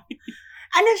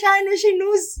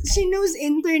 She knows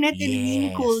internet and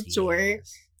meme culture.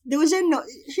 yes. Doja, no,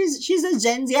 she's a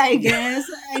Gen Z, I guess.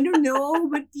 I don't know,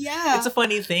 but yeah. It's a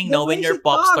funny thing, The no? When way your she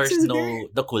pop talks stars is know very-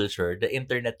 the culture, the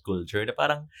internet culture, na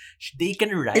parang they can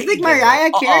write. It's like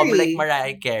Mariah Oo, Carey. like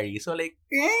Mariah Carey. So like,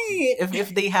 Right.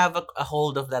 if they have a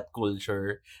hold of that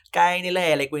culture, kaya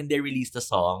nila eh. Like when they release the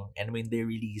song and when they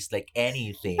release like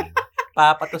anything,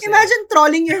 papatos sila. Imagine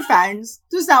trolling your fans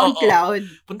to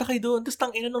SoundCloud. Punta kayo doon. Tapos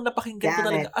tang ina nung napakinggan ko Damn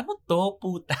talaga, ano to,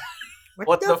 puta?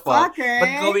 What the fuck, right?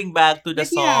 But going back to the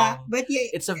song, But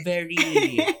yeah, it's a very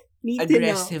need to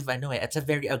know. aggressive, it's a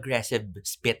very aggressive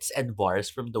spits and bars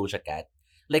from Doja Cat.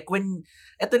 Like when,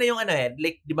 eto na yung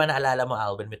like, di ba naalala mo,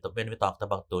 Alvin, when we talked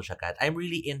about Doja Cat, I'm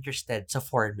really interested sa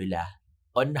formula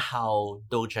on how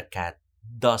Doja Cat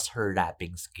does her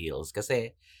rapping skills.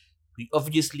 Kasi,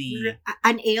 obviously,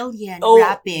 An alien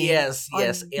rapping. yes, on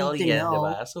yes, Need to alien, Know.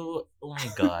 diba? So, oh my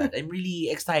God, I'm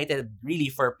really excited, really,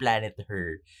 for Planet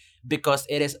Her. Because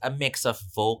it is a mix of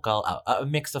a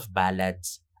mix of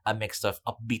ballads, a mix of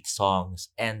upbeat songs,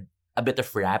 and a bit of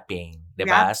rapping,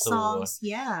 diba? Rap songs,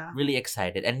 yeah. Really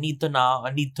excited. And need to know,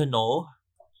 And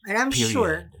I'm period.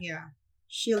 sure, yeah,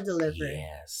 she'll deliver.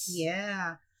 yes.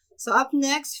 Yeah. So up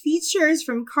next, features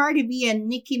from Cardi B and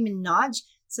Nicki Minaj.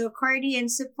 So Cardi, in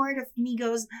support of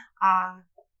Migos,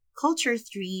 Culture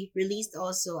 3 released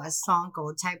also a song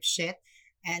called Type Shit,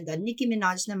 and Nicki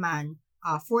Minaj naman,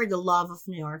 For the Love of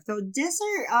New York. So these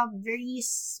are very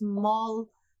small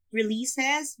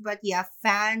releases, but yeah,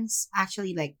 fans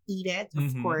actually like eat it,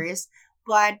 of Mhm. course.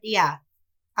 But yeah,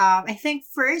 I think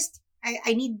first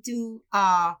I need to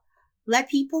let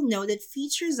people know that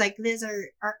features like this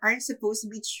aren't supposed to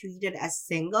be treated as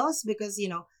singles because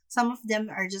some of them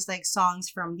are just like songs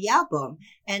from the album,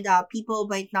 and people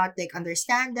might not like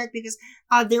understand that because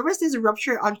there was this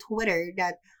rupture on Twitter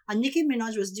that Nicki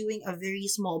Minaj was doing a very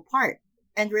small part,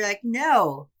 and we're like,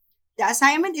 no, the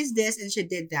assignment is this, and she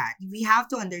did that. We have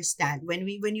to understand when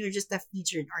you're just a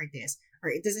featured artist,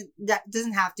 or that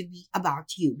doesn't have to be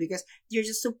about you because you're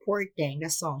just supporting the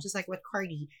song, just like what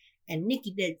Cardi and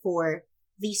Nicki did for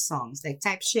these songs like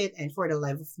Type Shit and For the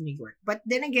Love of New York. But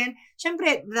then again,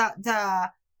 syempre,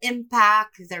 the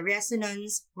impact, the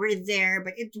resonance were there,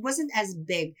 but it wasn't as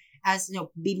big as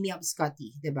Beat Me Up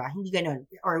Scotty, diba? Hindi ganon,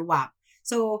 or WAP.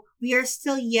 So we are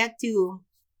still yet to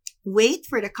wait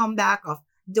for the comeback of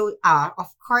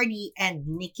Cardi and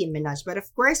Nicki Minaj. But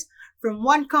of course, from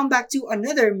one comeback to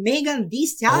another, Megan Thee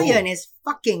Stallion is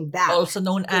fucking back. Also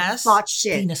known with as Thought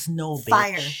Shit. Tina Snow, bitch.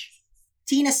 Fire.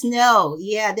 Tina Snow.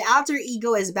 Yeah, the alter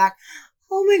ego is back.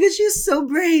 Oh my god, she's so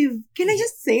brave. Can I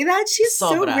just say that? She's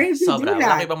so brave to do Wala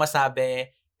that. ko ibang masabi.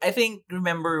 I think,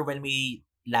 remember when we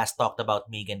last talked about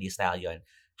Megan Thee Stallion,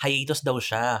 hiatus daw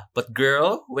siya. But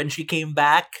girl, when she came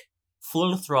back,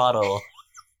 full throttle.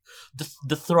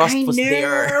 The thrust I was know.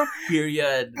 there.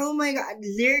 Period. Oh my god,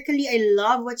 lyrically, I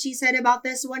love what she said about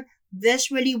this one.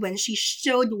 Visually, when she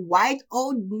showed White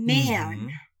Old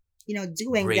Man, Mhm.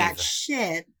 doing Brave. that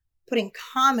shit, putting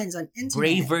comments on internet.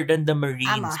 Braver than the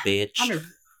Marines, I'm a- bitch. I'm a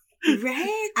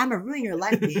Right? I'ma ruin your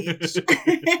life, bitch.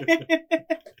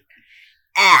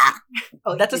 Ah.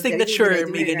 Oh, That's a did I signature do it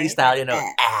Megan Thee right? Stallion.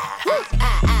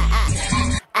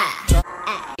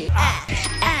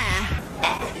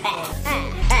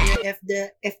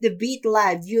 If the beat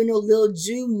live, Lil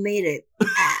Ju made it.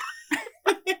 Ah.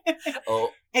 Oh,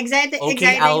 Exciting.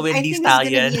 okay, Alwyn I D. think this is gonna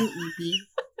be Stallion. an EP.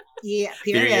 Yeah,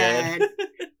 Period. period.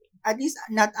 At least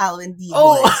not Alwyn D.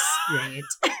 Oh. voice, right?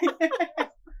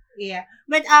 Yeah,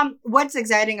 but what's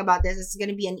exciting about this is it's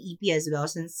gonna be an EP as well,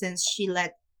 since she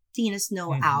let Tina Snow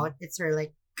Mhm. out. It's her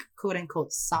like quote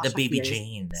unquote Sasha The Baby Fierce.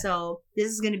 Jane. So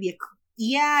this is gonna be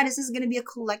this is gonna be a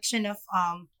collection of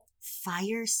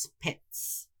fire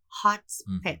spits, hot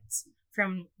spits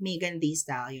from Megan Thee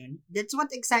Stallion. That's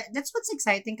what's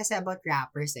exciting kasi about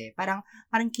rappers eh.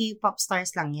 Parang K-pop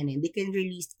stars lang yan eh. They can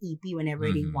release EP whenever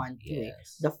they want to. Eh.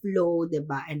 Yes. The flow,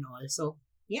 diba, and all. So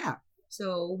yeah.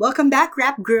 So welcome back,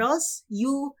 rap girls.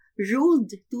 You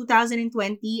ruled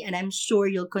 2020, and I'm sure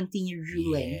you'll continue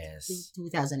ruling Yes.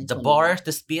 2020. The bars,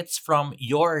 the spits from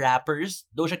your rappers,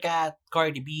 Doja Cat,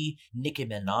 Cardi B, Nicki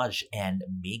Minaj, and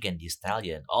Megan Thee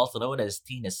Stallion, also known as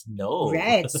Tina Snow.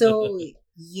 Right. So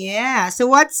yeah. So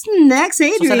what's next,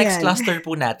 Adrian? So sa next cluster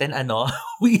po natin,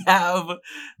 we have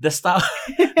the stuff,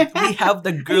 we have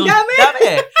the girl,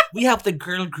 dami! We have the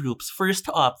girl groups. First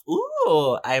up,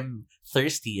 I'm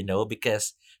thirsty,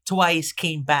 because Twice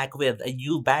came back with a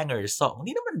new banger song.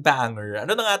 Hindi naman banger.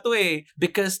 Ano na nga to eh?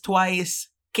 Because Twice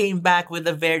came back with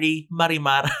a very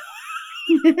marimar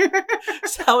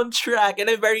soundtrack, and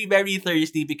I'm very, very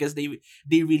thirsty because they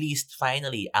released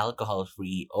finally alcohol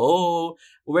free. Oh,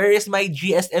 where is my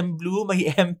GSM Blue, my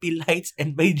MP Lights,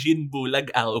 and my Gin Bulag,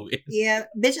 Alwyn? Yeah,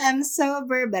 bitch, I'm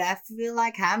sober, but I feel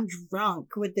like I'm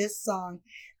drunk with this song.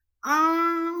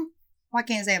 What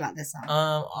can you say about this song?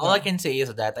 All I can say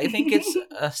is that I think it's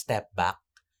a step back,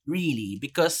 really,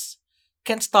 because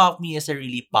Can't Stop Me is a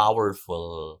really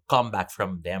powerful comeback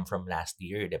from them from last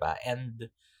year, diba? And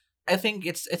I think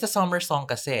it's a summer song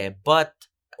kasi, but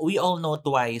we all know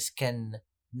Twice can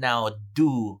now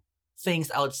do things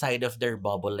outside of their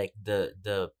bubble, like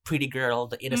the pretty girl,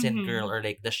 the innocent girl, or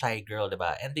like the shy girl,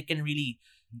 diba? And they can really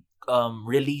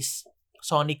release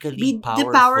sonically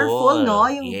The powerful, no?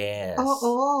 Yes.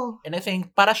 Oh. And I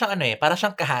think para siyang para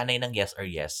siyang kahanay ng Yes or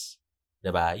Yes.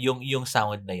 'Di ba? Yung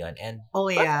sound na 'yon. And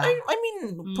oh yeah. I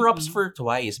mean, props for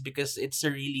Twice because it's a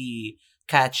really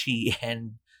catchy,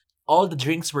 and all the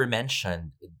drinks were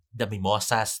mentioned. The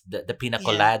mimosas, the pina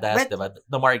coladas, but diba?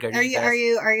 The margaritas.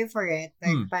 Are you for it?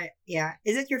 Like, but yeah,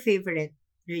 is it your favorite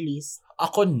release?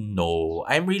 Ako, no.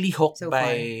 I'm really hooked So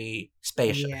by far.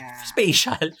 Spatial. Yeah.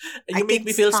 Spatial. You I make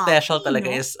me can't feel stop, special you talaga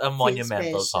know? is a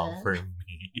monumental song special. for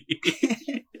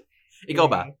me. Ikaw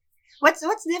ba? Right. What's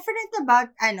different about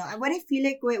what I feel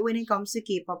like when it comes to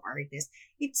K-pop artists,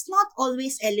 it's not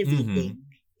always elevating.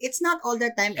 It's not all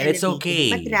the time And it's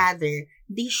okay. elevating, but rather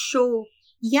they show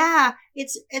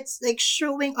it's like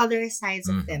showing other sides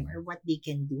of them or what they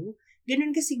can do.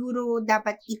 Ganun ka siguro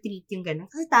dapat i-treat yung ganun.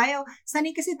 Kasi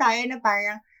sanay kasi tayo na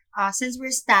parang since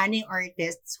we're standing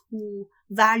artists who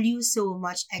value so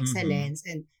much excellence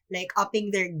and like upping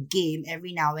their game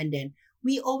every now and then,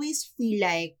 we always feel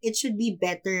like it should be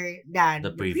better than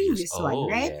the previous one,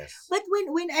 right? Yes. But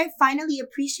when I finally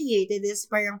appreciated this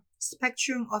parang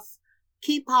spectrum of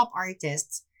K-pop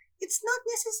artists, it's not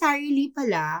necessarily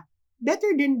pala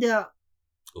better than the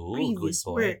previous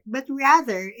work, but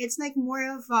rather it's like more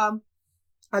of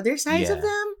other sides of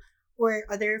them or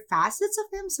other facets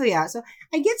of them. So yeah, so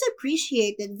I get to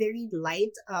appreciate that very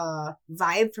light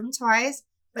vibe from Twice.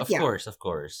 But Of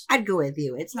course. I'd go with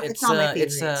you. It's not my favorite.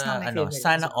 It's not my favorite.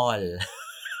 Sana all.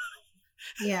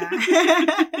 Yeah.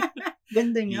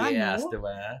 Ganda niya, Yes, no?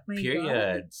 diba? My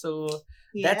Period. God. So,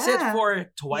 that's it Yeah. for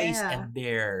Twice Yeah. and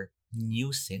their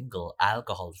new single,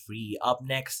 Alcohol Free. Up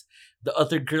next, the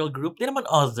other girl group. They naman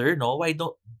other, no?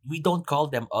 We don't call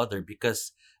them other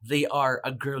because they are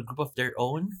a girl group of their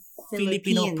own.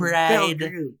 Filipino Philippine Pride,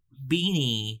 girl group.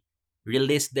 Bini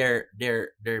released their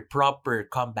proper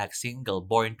comeback single,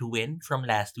 Born to Win, from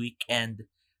last week. And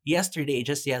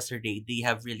just yesterday, they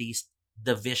have released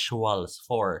the visuals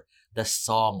for the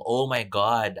song. Oh my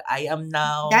God. I am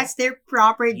now... That's their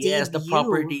proper debut. Yes, the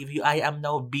proper debut. I am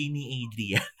now Bini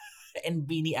Adrian. And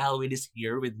Bini Alwyn is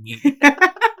here with me.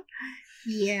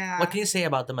 Yeah. What can you say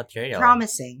about the material?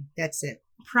 Promising. That's it.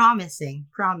 Promising.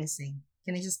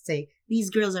 Can I just say, these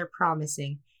girls are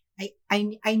promising.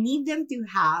 I need them to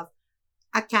have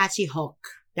a catchy hook.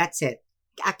 That's it.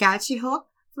 A catchy hook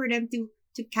for them to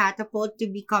catapult to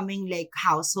becoming like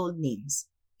household names.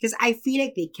 Because I feel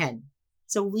like they can.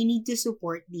 So we need to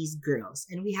support these girls.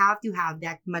 And we have to have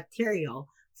that material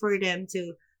for them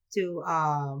to to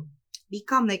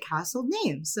become like household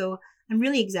names. So I'm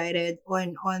really excited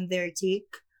on their take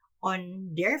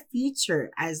on their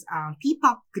future as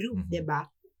P-pop group, Mhm. diba?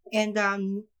 And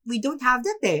we don't have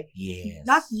that eh. Yes.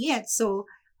 Not yet. So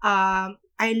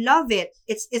I love it.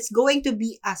 It's going to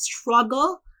be a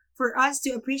struggle for us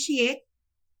to appreciate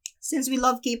since we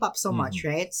love K-pop so much,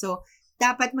 right? So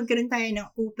dapat magkaroon tayo ng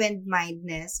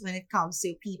open-mindedness when it comes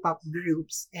to P-pop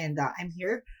groups, and I'm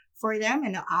here for them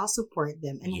and I'll support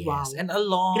them. And wow, Yes. And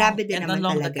along grabe din naman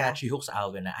the talaga. catchy hooks,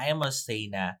 Alwyn, I must say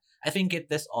na I think it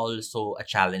is also a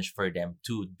challenge for them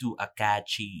to do a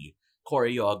catchy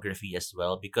choreography as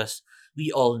well, because we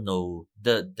all know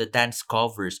the dance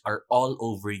covers are all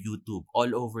over YouTube, all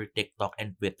over TikTok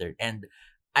and Twitter, and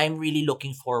I'm really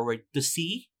looking forward to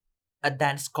see a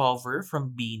dance cover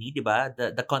from Bini, diba?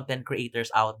 The content creators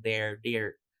out there,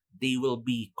 they will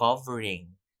be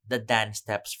covering the dance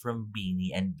steps from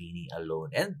Bini and Bini alone.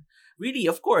 And really,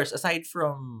 of course, aside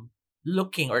from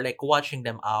looking or like watching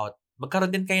them out,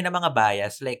 magkaroon din kayo ng mga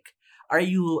bias. Like, are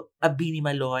you a Bini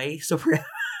Maloy?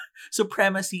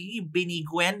 Supremacy? Bini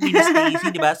Gwen? Bini Stacy?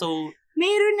 Diba? So,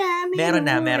 Meron na.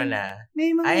 meron na.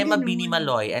 May mga I am a ganun. Bini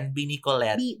Maloy and Bini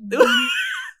Colette.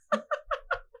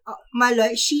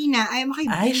 Maloy, Sheena. I am kay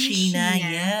Ay, Bini Sheena,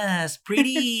 yes.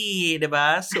 Pretty,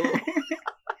 diba? So,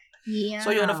 Yeah.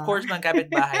 so yun, of course, mga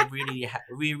kapitbahay,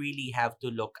 we really have to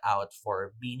look out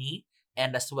for Bini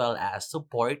and as well as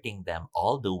supporting them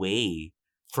all the way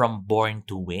from Born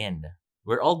to Win.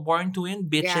 We're all born to win,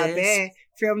 bitches. Grabe.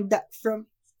 From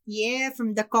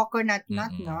the coconut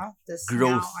nut, Mm-mm. no? Tas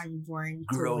Growth. now unborn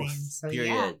to Growth, win. So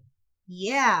period.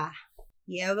 Yeah.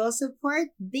 Yeah, we'll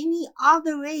support Bini all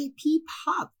the way.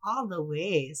 P-pop all the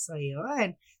way. So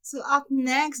yun. So up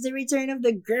next, the return of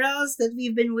the girls that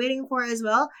we've been waiting for as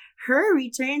well. H.E.R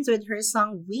returns with her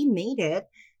song We Made It.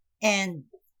 And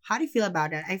how do you feel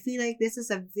about it? I feel like this is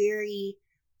a very,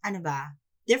 ano ba,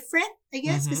 different, I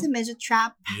guess, Mhm. kasi medyo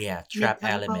trap Yeah, trap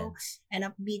mid-tempo elements. and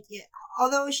upbeat. Yeah.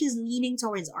 Although she's leaning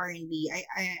towards R&B,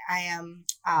 I am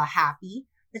happy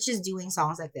that she's doing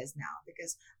songs like this now,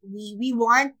 because we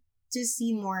want to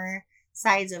see more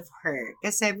sides of her,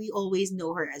 kasi we always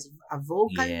know her as a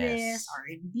vocalist, Yes.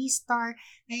 R&B star.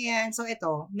 Ayan, so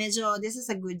ito, medyo this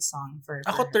is a good song for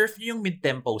Ako, her. turf yung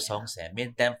mid-tempo songs eh.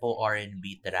 Mid-tempo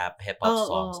R&B, trap, hip-hop Oo,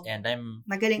 songs. oo. And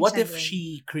Magaling what siya if dun.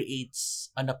 she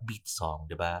creates an upbeat song,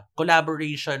 diba?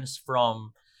 Collaborations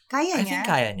from, Kaya I niya? think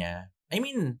kaya niya. I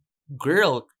mean,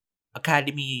 girl,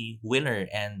 Academy winner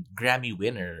and Grammy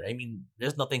winner. I mean,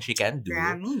 there's nothing she can do.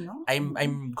 Grammy, no?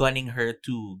 I'm gunning her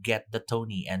to get the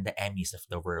Tony and the Emmys of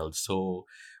the world. So,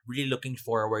 really looking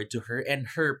forward to her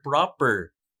and her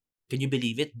proper, can you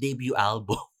believe it, debut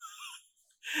album.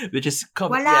 Which is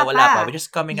Wala pa. which is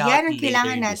coming out Yan ang later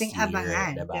kailangan this nating year,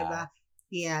 abangan, diba? diba?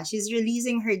 Yeah, she's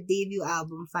releasing her debut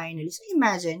album finally. So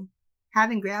imagine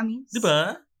having Grammys,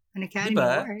 Diba? an Academy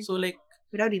Diba? Award, So like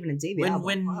without even a debut album.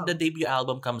 when Wow. the debut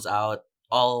album comes out,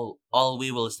 all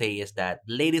we will say is that,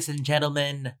 ladies and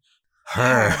gentlemen,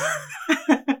 her.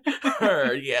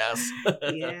 Her, yes.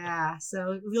 Yeah,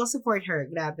 so we'll support her.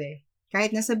 Grabe.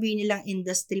 Kahit nasabihin nilang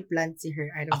industry plant si her,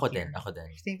 I don't Ako care. din, ako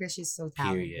din. I think that she's so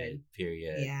talented.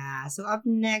 Period. Yeah. So up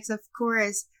next, of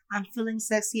course, I'm feeling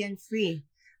sexy and free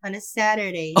on a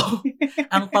Saturday. Oh,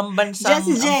 ang pambansang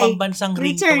Jessie J ang pambansang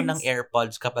ringtone ng returns.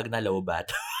 AirPods kapag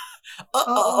nalobat.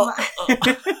 Oo,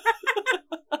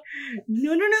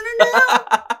 No.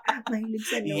 Mahilig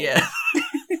sa no. Yes.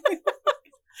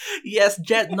 Yes,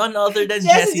 none other than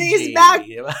Jessie Jessie J is J. back.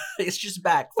 It's just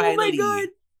back, Oh my finally. God.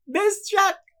 Best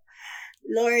track.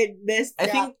 Lord, best I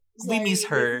track. think we Sorry, miss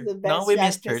her. this is the best No, we track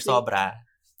missed her kasi- sobra.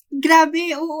 Grabe.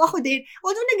 Oo, ako din.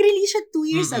 Although nag-release siya 2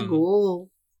 years Mm-mm. ago.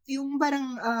 Yung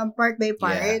parang part by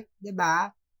part,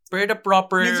 diba? Pero the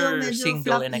proper Medyo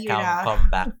single and floppy account era.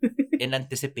 comeback in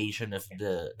anticipation of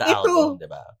the Ito. album,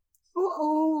 diba? Oo.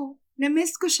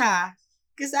 Na-miss ko siya.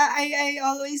 Because I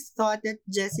always thought that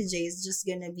Jessie J is just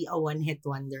gonna be a one-hit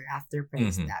wonder after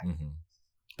Price Tag.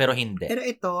 Pero hindi. Pero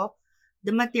ito,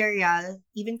 the material,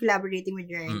 even collaborating with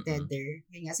Rare and Mm-mm. Tedder,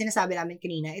 yun nga, sinasabi namin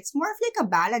kanina, it's more of like a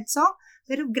ballad song,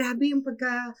 pero grabe yung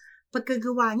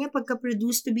pagkagawa niya,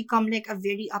 pagka-produce to become like a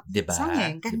very upbeat Diba? song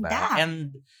eh. Ganda.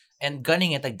 Diba? And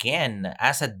gunning it again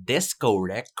as a disco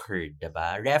record,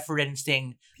 diba?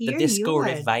 Referencing the disco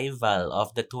Period. revival of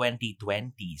the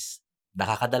 2020s.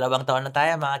 Nakakadalawang taon na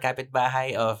tayo, mga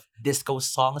kapitbahay, of disco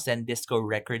songs and disco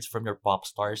records from your pop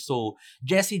stars. So,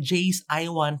 Jessie J's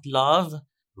I Want Love,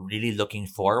 really looking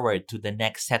forward to the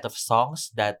next set of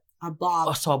songs that, A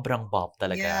bob. sobrang bop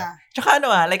talaga. Yeah. Tsaka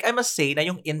like I must say na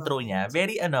yung intro niya,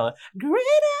 very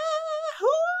Greta!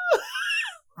 Woo!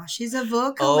 Oh, she's a Oh,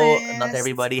 vocalist. not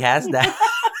everybody has that.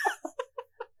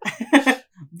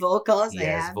 Vocals, I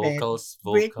Yes, have vocals.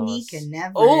 it. Britney can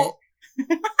never. Oh!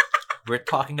 We're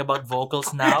talking about vocals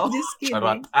now? Just kidding.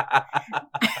 Charot.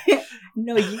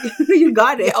 No, you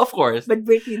got it. Yeah, of course. But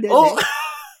Britney doesn't. Oh!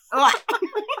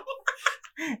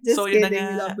 Just So yun na kidding.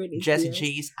 We nga. love Britney Jessie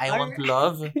Spears. J's I Want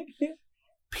Love.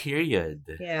 Period.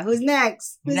 Yeah, who's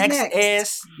next? Next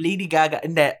is Lady Gaga.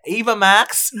 Hindi, Ava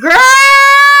Max. Girl!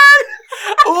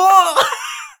 Oh!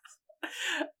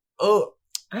 Oh,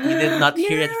 you did not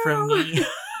hear it from me.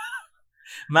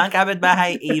 Mga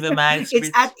kapitbahay, Ava Max.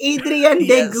 It's at Adrian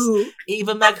Yes. Degu.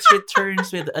 Ava Max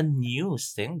returns with a new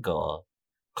single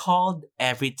called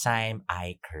Every Time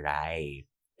I Cry.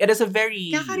 It is a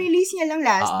very... Kaka-release niya lang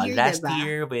last year, last diba?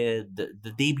 year with the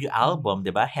debut album,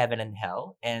 diba? Heaven and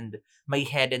Hell, and My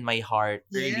Head and My Heart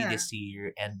early Yeah. this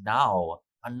year. And now,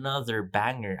 another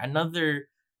banger, another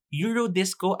Euro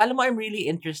disco. Alam mo, I'm really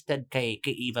interested kay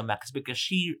Ava Max because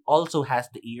she also has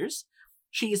the ears.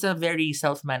 She is a very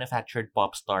self-manufactured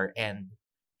pop star and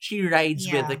she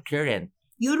rides with the current.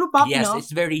 Europop, Yes, no?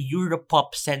 it's very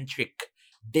Europop-centric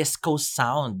disco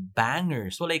sound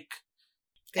banger. So like,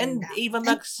 and Ganda. Ava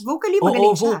Max, Vocally,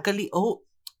 magaling siya. vocally,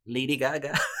 Lady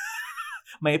Gaga.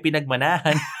 May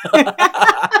pinagmanahan.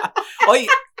 Oy,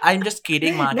 I'm just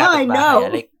kidding, mga No, I kapitbahay. know.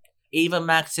 Like, Ava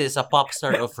Max is a pop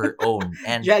star of her own,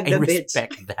 and Drag I the bitch.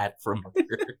 respect that from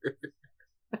her.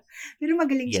 Pero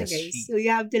magaling siya, Yes, guys. she- So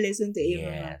you have to listen to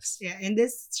Ava Max. Yeah, in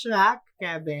this track,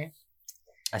 grabe.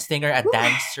 A singer, a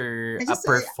dancer, I a just-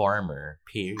 performer,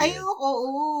 period. Ay,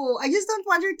 oo. I just don't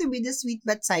want her to be the sweet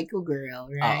but psycho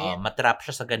girl, right? Matrap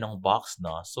siya sa ganong box,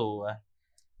 no? So,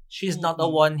 she's not a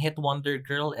Mm-mm. one-hit wonder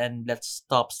girl, and let's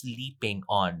stop sleeping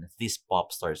on these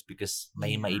pop stars because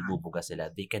may Yeah. maibubuga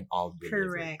sila. They can all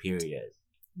deliver, Correct. period.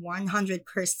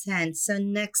 100%. So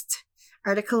next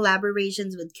are the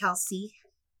collaborations with Kelsea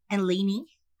and Lainey,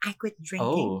 I Quit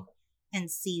Drinking, and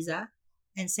SZA,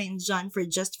 and St. John for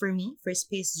Just For Me for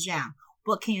Space Jam.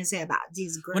 What can you say about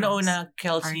these girls? Una-una,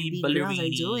 Kelsea R&B girls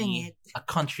are doing Ballerini, it. a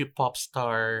country pop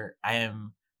star.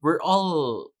 We're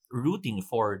all rooting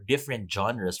for different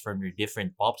genres from your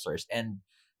different pop stars. And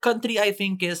country, I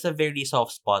think, is a very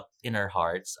soft spot in our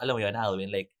hearts. Alam mo yun,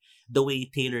 Alwyn? Like, the way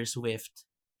Taylor Swift,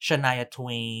 Shania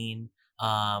Twain,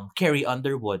 Carrie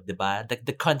Underwood, diba?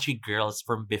 The country girls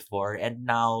from before. And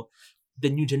now, the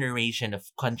new generation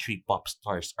of country pop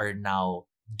stars are now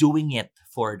doing it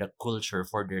for the culture,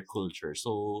 for their culture.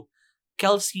 So,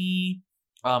 Kelsea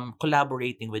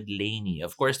collaborating with Lainey.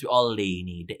 Of course, we all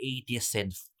Lainey, the 80s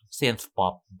synth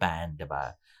pop band,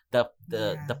 diba?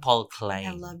 The Paul Klein.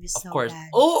 I love you Of so course. bad.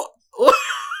 Oh!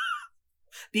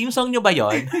 Team song nyo ba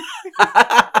yon?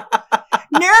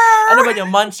 No! Ano ba yun?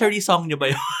 Monstery song nyo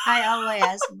ba yun? I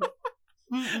always.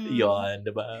 Yon,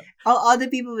 diba? All the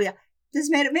people will. Tapos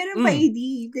meron pa Mm. AD,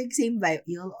 like same vibe.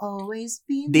 You'll always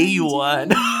be Day my one.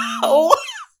 day. Oh!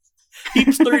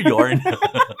 Hipster yarn.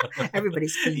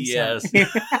 Everybody's clean. Yes.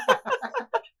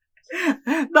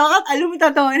 Bakit alam mo,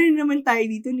 tatawanin naman tayo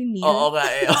dito ni Neil. Oo nga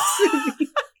eh.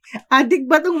 Adik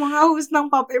ba tong mga host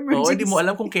ng Pop Oo, Emergency? hindi mo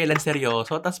alam kung kailan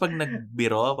seryoso. Tapos pag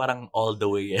nagbiro, parang all the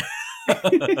way.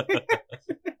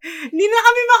 Hindi na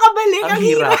kami makabalik. Ang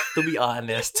hirap, to be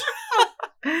honest.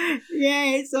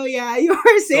 Yeah, so yeah, you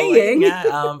were So, saying. ayun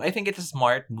nga, I think it's a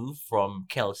smart move from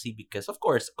Kelsea because, of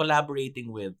course, collaborating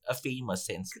with a famous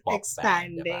synth pop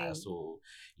band. Expanding. Diba? So,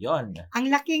 yon. Ang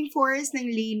laking force ng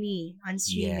Lainey on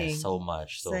streaming. Yes, so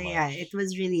much. So yeah, it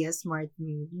was really a smart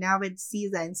move. Now with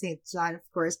SZA and St. John, of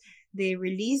course, they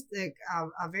released a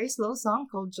very slow song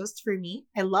called Just For Me.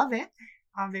 I love it.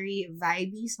 A very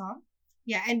vibey song.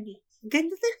 Yeah, and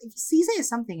SZA is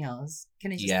something else.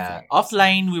 Can I just Yeah. say?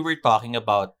 Offline, we were talking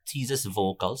about SZA's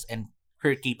vocals and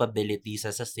her capabilities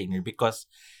as a singer because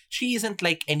she isn't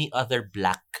like any other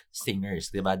black singers,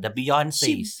 diba? The She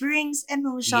Beyoncés. brings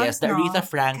emotions. Yes, the no? Aretha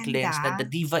Franklins, Ganda. the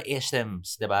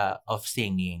diva-isms, diba, of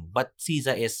singing. But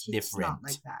SZA is She's different. not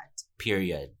like that.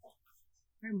 Period.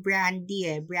 Brandy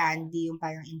yung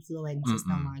parang influences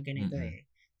ng Mm-mm. mga ganito Mm-mm.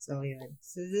 So yun.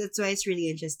 So that's why it's really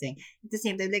interesting. At the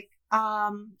same time, like,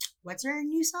 what's her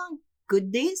new song? Good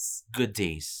Days? Good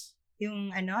Days.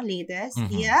 Yung latest. Mhm.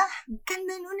 Yeah,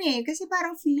 ganda nun eh. Kasi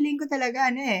parang feeling ko talaga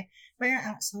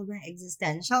parang sobrang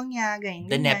existential niya, ganyan.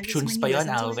 The ganyan. Neptunes Just pa when you yun,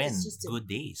 listen to it, Alwyn. it's just Good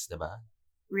Days, diba?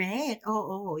 right.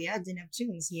 Oh, yeah, the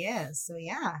Neptunes. Yes. So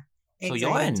yeah. So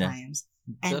Exciting yun. times.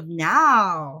 And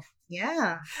now,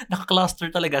 yeah.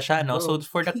 Naka-cluster talaga siya, no? So, Oh.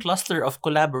 for the cluster of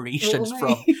collaborations Oo nga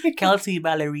from eh. Kelsea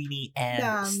Ballerini and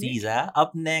Dami. SZA,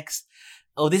 up next,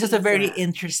 this is a very SZA.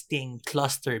 interesting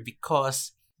cluster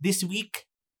because this week,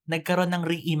 nagkaroon ng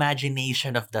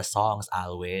reimagination of the songs,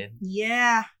 Alwyn.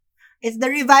 Yeah. It's the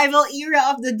revival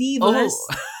era of the divas.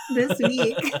 this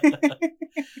week.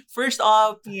 First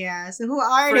up, Yeah, so who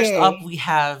are First they? up, we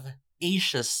have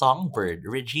Asia's songbird,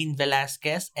 Regine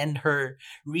Velasquez, and her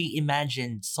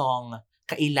reimagined song,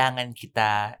 Kailangan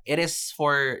Kita. It is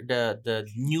for the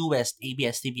newest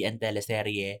ABS-CBN and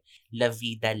teleserye, La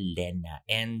Vida Lena.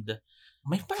 And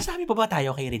may masasabi pa ba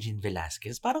tayo kay Regine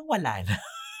Velasquez? Parang wala na.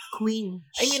 Queen.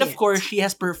 I mean, of course, she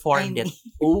has performed I it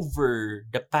over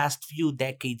the past few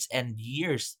decades and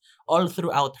years, all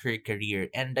throughout her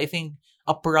career. And I think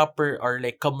a proper or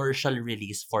like commercial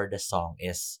release for the song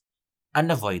is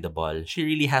unavoidable. She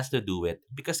really has to do it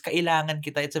because Kailangan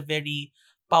Kita, it's a very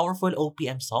powerful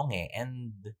OPM song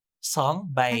and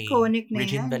song by Iconic na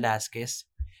Regine yan. Velasquez.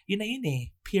 Yun na yun eh.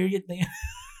 Period na yun.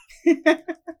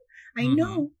 I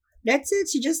know. That's it.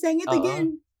 She just sang it Oo.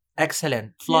 again.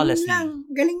 Excellent. Flawlessly. Ganun lang.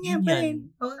 Galing niya Yun pa yan. rin.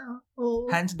 Oh.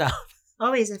 Hands down.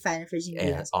 Always a fan of Regine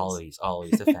Yeah, Velasquez.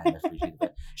 always a fan of Regine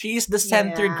Velasquez. She is the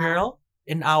center Yeah. girl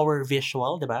in our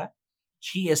visual, diba?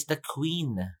 She is the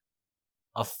queen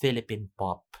of Philippine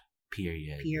pop,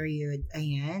 period. Period.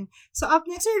 Ayan. So up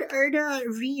next are the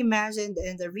reimagined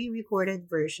and the re-recorded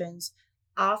versions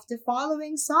of the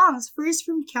following songs. First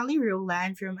from Kelly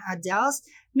Rowland from Adele's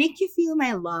Make You Feel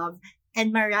My Love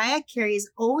and Mariah Carey's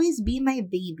Always Be My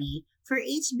Baby for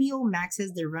HBO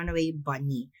Max's The Runaway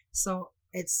Bunny. So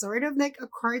it's sort of like a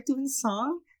cartoon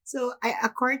song. So a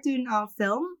cartoon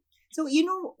film. So you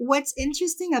know what's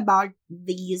interesting about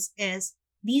these is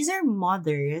these are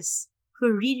mothers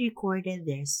who re-recorded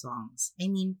their songs. I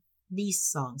mean, these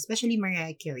songs, especially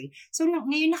Mariah Carey. So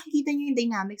ngayon nakikita niyo yung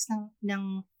dynamics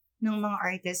ng mga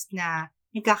artists na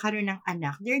nagkakaroon ng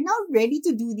anak. They're now ready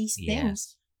to do these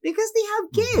things Yes. because they have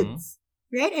kids.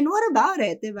 Right? And what about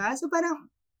it? Diba? So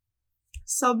parang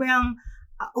sobrang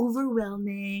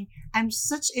overwhelming. I'm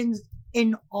such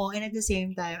in awe, and at the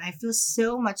same time, I feel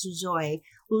so much joy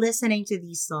listening to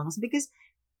these songs because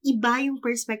iba yung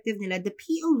perspective nila. The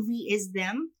POV is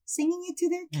them singing it to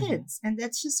their kids. And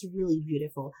that's just really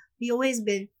beautiful. We always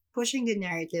been pushing the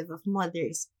narrative of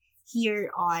mothers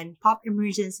here on Pop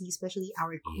Emergency, especially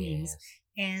our queens.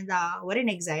 Yes. And what an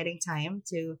exciting time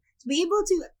to be able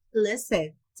to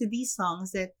listen to these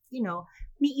songs that, you know,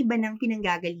 may iba ng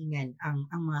pinanggagalingan ang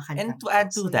mga kanta. And to add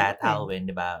to that, yun. Alwyn,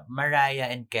 diba? Mariah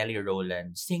and Kelly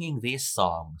Rowland singing these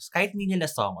songs, kahit hindi nila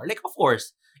song, or like, of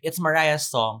course, it's Mariah's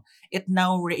song, it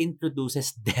now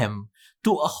reintroduces them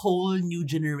to a whole new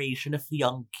generation of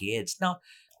young kids. Now,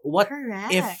 what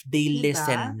Correct. if they Diba?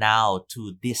 listen now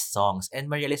to these songs and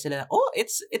realize nila, oh,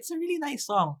 it's a really nice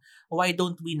song. Why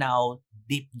don't we now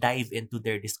deep dive into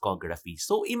their discography?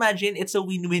 So imagine it's a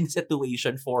win-win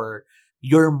situation for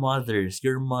your mother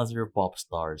pop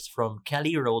stars from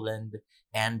Kelly Rowland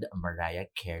and Mariah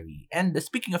Carey. And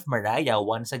speaking of Mariah,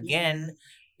 once again,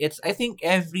 I think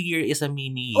every year is a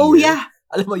mini year. Oh, yeah.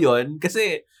 Alam mo yun?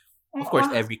 Kasi, of course,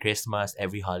 Oo. every Christmas,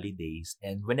 every holidays,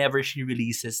 and whenever she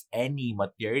releases any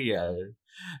material,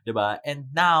 diba?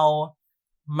 And now,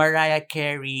 Mariah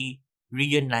Carey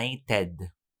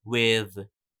reunited with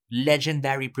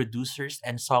legendary producers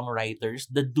and songwriters,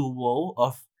 the duo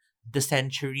of the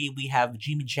century. We have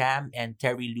Jimmy Jam and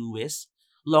Terry Lewis,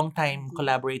 longtime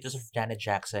collaborators of Janet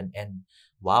Jackson, and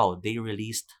wow, they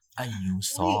released a new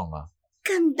song.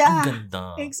 Ganda. Ang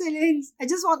ganda. Excellent. I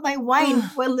just want my wine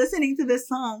while listening to this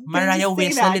song. Can I Mariah just say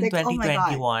whistle that? in Like, oh my God.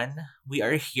 2021. We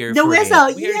are here The for whistle,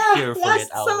 it. We are yeah. here for it,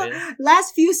 Alwyn.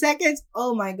 Last few seconds.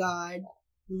 Oh my God.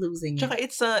 Losing Tsaka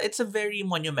it. it's a very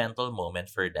monumental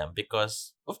moment for them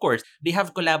because, of course, they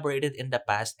have collaborated in the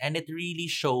past and it really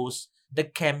shows the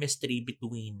chemistry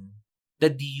between the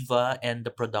diva and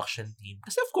the production team.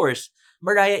 Because, of course,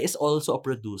 Mariah is also a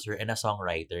producer and a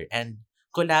songwriter, and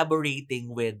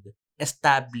collaborating with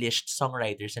established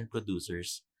songwriters and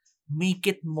producers make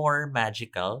it more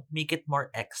magical, make it more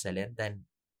excellent than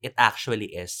it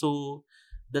actually is. So,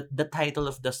 the title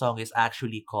of the song is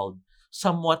actually called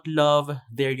Somewhat Love,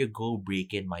 There You Go,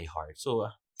 Breaking My Heart. So,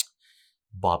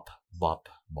 bop, bop,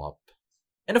 bop.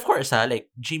 And of course, like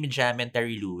Jimmy Jam and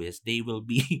Terry Lewis, they will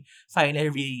be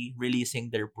finally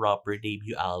releasing their proper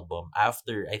debut album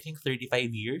after, I think, 35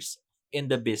 years in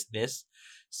the business.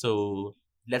 So,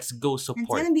 let's go It's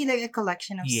support. gonna be like a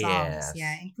collection of Yes. songs.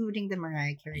 Yeah, including the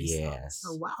Mariah Carey Yes. songs.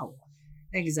 Oh wow.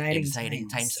 Exciting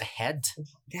times ahead.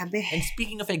 Grabe. And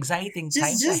speaking of exciting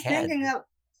Just times ahead, thinking of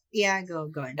yeah, go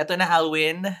on. eto na,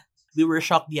 Alwyn. We were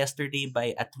shocked yesterday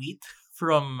by a tweet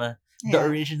from the Yeah.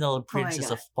 original my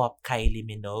princess God. of pop, Kylie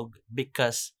Minogue,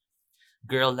 because,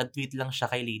 girl, nag-tweet lang siya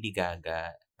kay Lady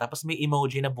Gaga. Tapos may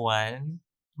emoji na buwan,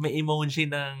 may emoji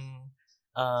ng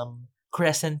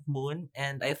crescent moon,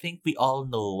 and I think we all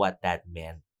know what that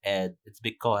meant. And it's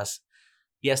because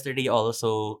Yesterday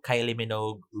also, Kylie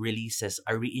Minogue releases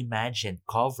a reimagined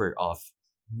cover of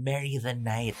Marry the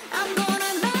Night. I'm gonna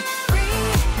marry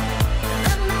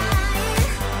the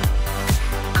night.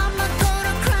 I'm not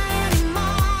gonna cry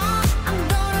anymore. I'm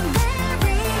gonna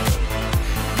marry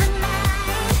the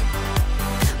night.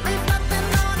 Leave nothing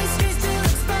on these streets to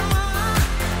explore.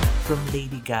 From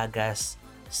Lady Gaga's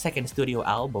second studio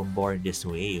album, Born This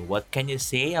Way. What can you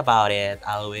say about it,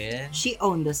 Alwyn? She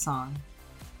owned the song.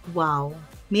 Wow.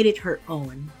 Made it her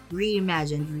own.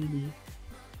 Reimagined, really.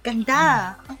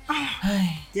 Ganda!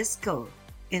 Ay, Disco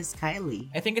is Kylie.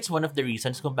 I think it's one of the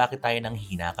reasons kung bakit tayo nang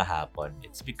hina kahapon.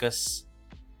 It's because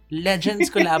legends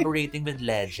collaborating with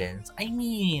legends. I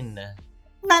mean,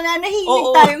 Nananahimik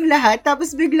Oo. tayong lahat.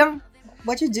 Tapos biglang,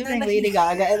 what you doing, Lady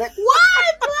Gaga? And like,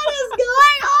 what? What is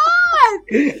going on?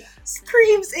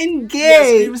 Screams in yeah,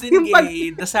 gay. Screams in Yung pag- Gay.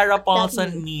 The Sarah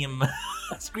Paulson meme.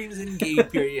 Screams in Gay,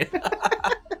 period.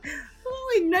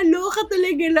 Oh, naloka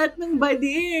talaga lahat ng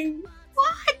bading.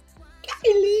 What?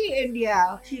 Kylie. And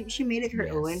yeah, she made it her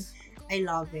Yes. own. I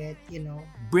love it, you know.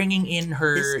 Bringing in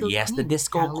her, Disco the queen,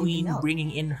 disco Kylie queen, Minogue.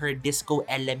 bringing in her disco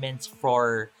elements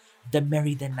for the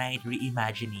Marry the Night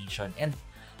reimagination. And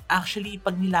actually,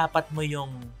 pag nilapat mo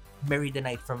yung Marry the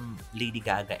Night from Lady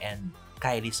Gaga and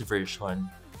Kylie's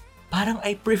version, parang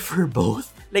I prefer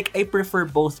both. Like, I prefer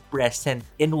both present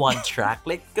in one track.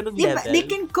 Like, ganun Diba, level. they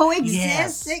can coexist.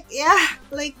 Yes. Like, yeah,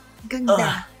 like, ganda.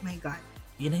 Ugh. My God.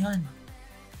 Yun na yun.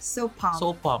 So pumped.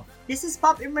 So pumped. This is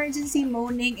Pop Emergency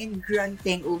moaning and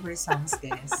grunting over songs,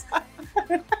 guys.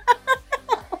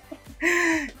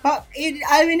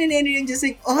 Alwyn and Adrian just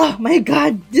like, oh my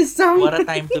God, this song. What a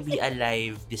time to be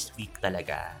alive this week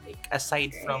talaga. Like,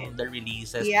 aside from the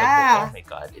releases, Yeah. oh my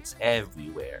God, it's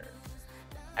everywhere.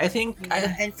 I think,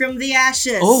 Yeah, and from the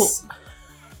ashes. Oh!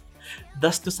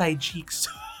 Dust to Side Cheeks.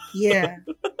 Yeah.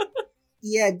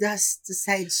 Yeah, dust to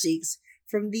side shakes.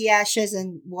 From the ashes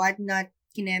and whatnot,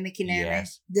 kineme.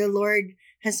 Yes. The Lord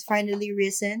has finally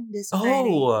risen this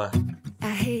Friday. Oh! I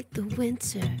hate the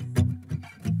winter,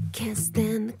 can't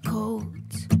stand the cold.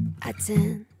 I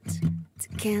tend to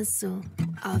cancel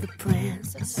all the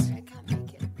plans. Sorry, I can't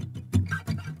make it.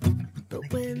 But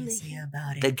What when can you the say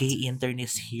about it? The gay intern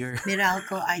is here.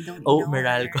 Meralco, I don't Oh, know.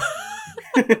 Meralco.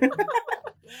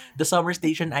 The summer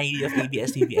station ID of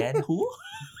ABS-CBN. Who?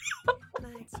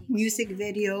 Music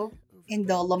video in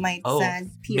Dolomite Oh,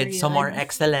 Sand, period. Midsommar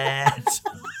Excellence.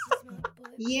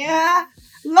 Yeah.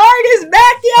 Lord is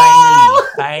back, y'all!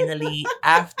 Finally,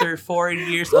 after 4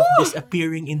 years of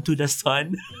disappearing into the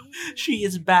sun, she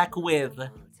is back with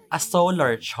a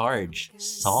solar charge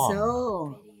song.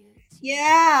 So,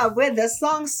 yeah, with the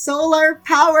song Solar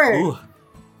Power. Ooh.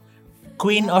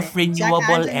 Queen Love of it. Jack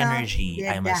renewable Antonoff energy, did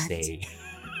I must that. say.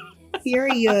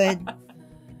 Period.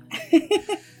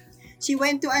 She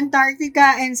went to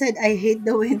Antarctica and said, I hate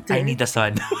the winter. I need the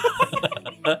sun.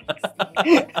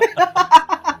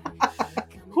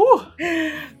 Whew.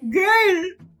 Girl,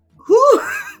 who?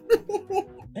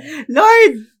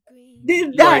 Lord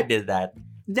did that. Lord did that.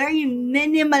 Very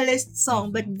minimalist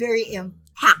song, but very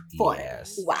impactful.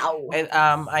 Yes. Wow. And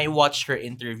I watched her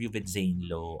interview with Zane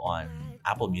Lowe on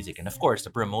Apple Music, and of course, the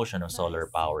promotion of Solar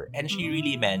Power. And she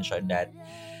really mentioned that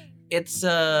it's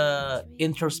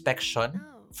introspection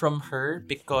from her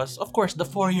because, of course, the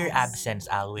 4-year absence,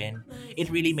 Alwyn, it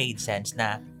really made sense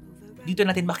na dito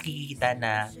natin makikita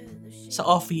na sa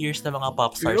off years ng mga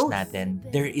pop stars Growth. natin,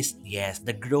 there is, yes,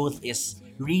 the growth is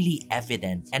really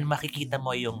evident and makikita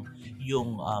mo yung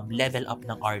level up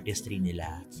ng artistry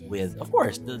nila with, of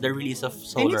course, the release of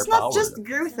Solar And it's Power. not just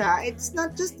growth, It's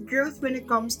not just growth when it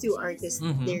comes to artist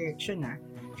Mhm. direction,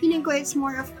 Feeling ko it's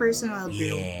more of personal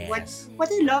growth. Yes.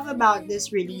 What I love about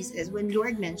this release is when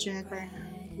Lorde mentioned it, parang,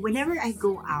 whenever I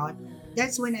go out,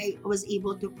 that's when I was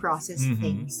able to process Mhm.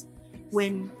 things.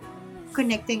 When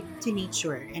connecting to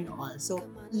nature and all. So,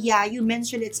 yeah, you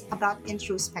mentioned it's about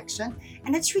introspection,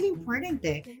 and it's really important,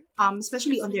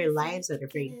 especially on their lives that are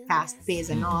very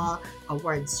fast-paced and all,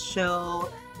 awards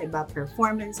show, about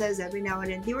performances every now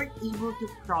and then. They were able to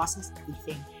process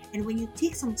everything. And when you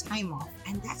take some time off,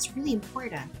 and that's really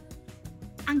important,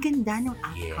 ang ganda ng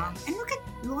outcome. Yes. And look at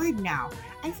Lorde now.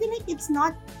 I feel like it's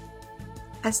not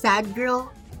a sad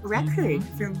girl record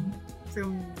Mhm.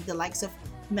 from the likes of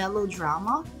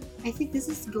melodrama. I think this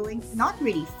is going not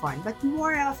really fun, but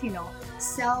more of,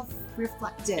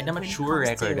 self-reflective. And a when it mature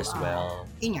comes record to, as well.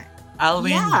 Ingat.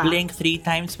 Alwyn, Yeah. blink 3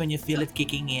 times when you feel it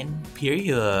kicking in.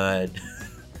 Period.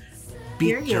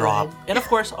 Beat Period. drop. And of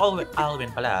course, Alwyn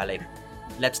pala, like,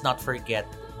 let's not forget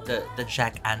the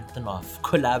Jack Antonoff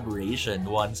collaboration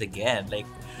once again. Like,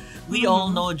 we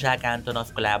all know Jack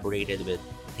Antonoff collaborated with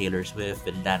Taylor Swift,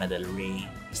 with Lana Del Rey.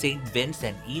 Saint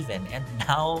Vincent even, and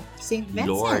now Saint Vincent.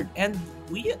 Lorde. And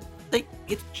we like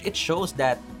it shows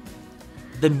that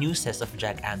the muses of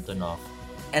Jack Antonoff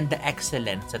and the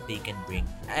excellence that they can bring.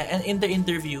 And in the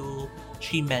interview,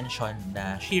 she mentioned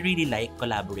that she really liked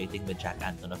collaborating with Jack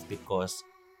Antonoff because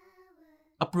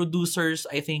a producer's,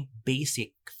 I think,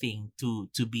 basic thing to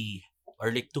be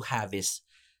or like to have is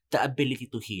the ability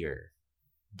to hear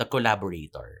the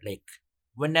collaborator. Like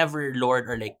whenever Lorde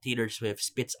or like Taylor Swift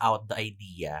spits out the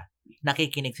idea,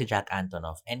 nakikinig si Jack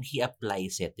Antonoff and he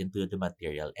applies it into the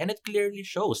material. And it clearly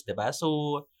shows, diba?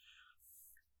 So,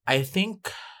 I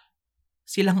think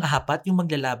silang apat yung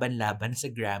maglalaban-laban sa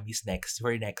Grammys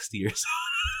for next year. So,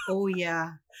 Oh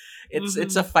yeah.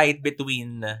 it's a fight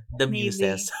between the Maybe.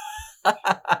 muses.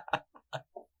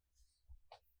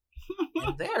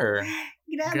 And there.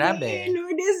 Grabe.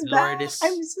 Lorde is back. Lorde is-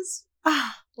 I'm just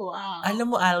wow. Alam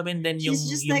mo, Alwyn, then yung... She's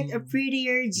just yung, like a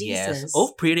prettier Jesus. Yes.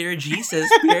 Oh, prettier Jesus.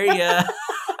 Period.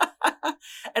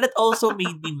 And it also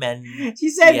made me She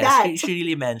said yes, that. she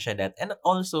really mentioned that. And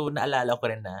also, naalala ko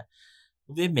rin na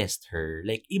we missed her.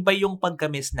 Like, iba yung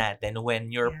pagka-miss natin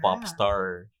when your pop Yeah.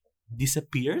 star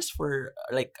disappears for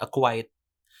like a quiet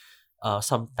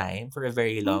some time, for a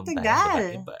very long time.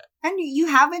 tagal. Diba? And you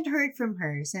haven't heard from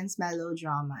her since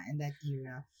Melodrama and that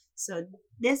era. So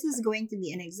this is going to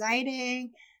be an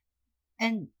exciting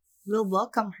and we'll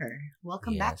welcome her.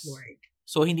 Welcome back, Yes. Lorde.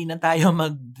 So, hindi na tayo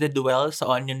mag-duel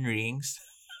sa onion rings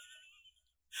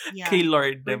Yeah. kay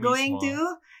Lorde We're na going mismo. to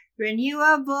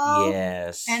renewable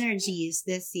Yes. energies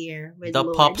this year with The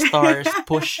Lorde. pop stars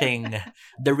pushing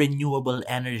the renewable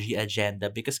energy agenda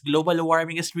because global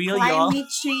warming is real, y'all. Climate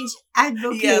change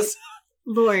advocate Yes.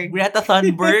 Lorde. Greta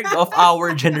Thunberg of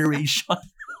our generation.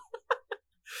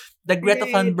 The Greta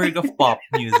Period. Thunberg of pop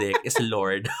music is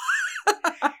Lorde.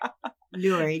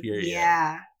 Lorde. Period.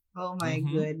 Yeah. Oh my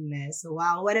Mhm. goodness.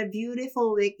 Wow, what a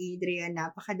beautiful week, Adrian.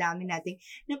 Napakadami nating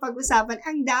napag-usapan.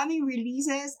 Ang daming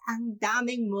releases, ang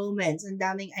daming moments, ang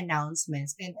daming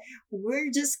announcements. And we're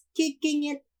just kicking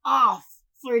it off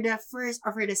for the first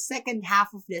or for the second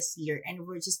half of this year. And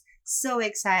we're just so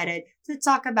excited to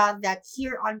talk about that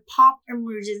here on Pop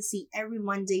Emergency every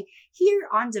Monday here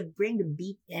on the Bring the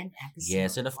Beat In episode.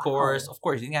 Yes, and of Wow.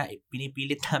 course, yun nga,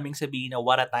 pinipilit naming sabihin na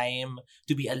what a time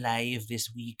to be alive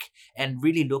this week and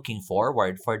really looking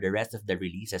forward for the rest of the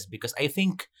releases because I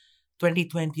think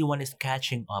 2021 is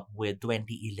catching up with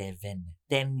 2011,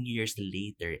 10 years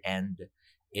later, and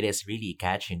it is really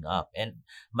catching up. And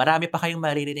marami pa kayong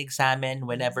maririnig sa amin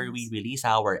whenever we release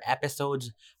our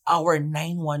episodes. Our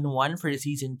 911 for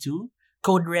season 2,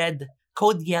 Code Red,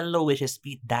 Code Yellow, which is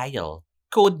Speed Dial,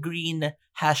 Code Green,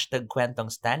 hashtag Kwentong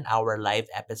Stan, our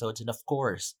live episodes, and of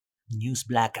course, News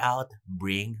Blackout,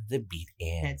 Bring the Beat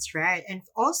In. That's right. And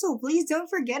also, please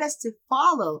don't forget us to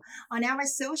follow on our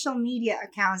social media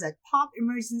accounts at Pop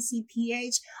Emergency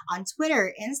PH on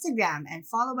Twitter, Instagram, and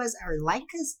follow us or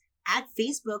like us at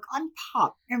Facebook on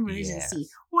Pop Emergency.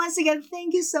 Yes. Once again,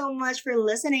 thank you so much for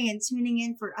listening and tuning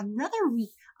in for another week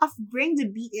of Bring the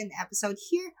Beat In episode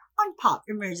here on Pop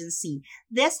Emergency.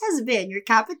 This has been your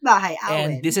Kapitbahay,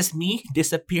 Alwyn. And this is me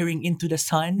disappearing into the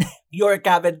sun, your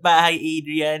kapitbahay,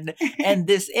 Adrian. And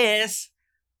this is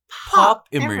Pop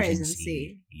Emergency.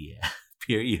 Emergency. Yeah,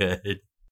 period.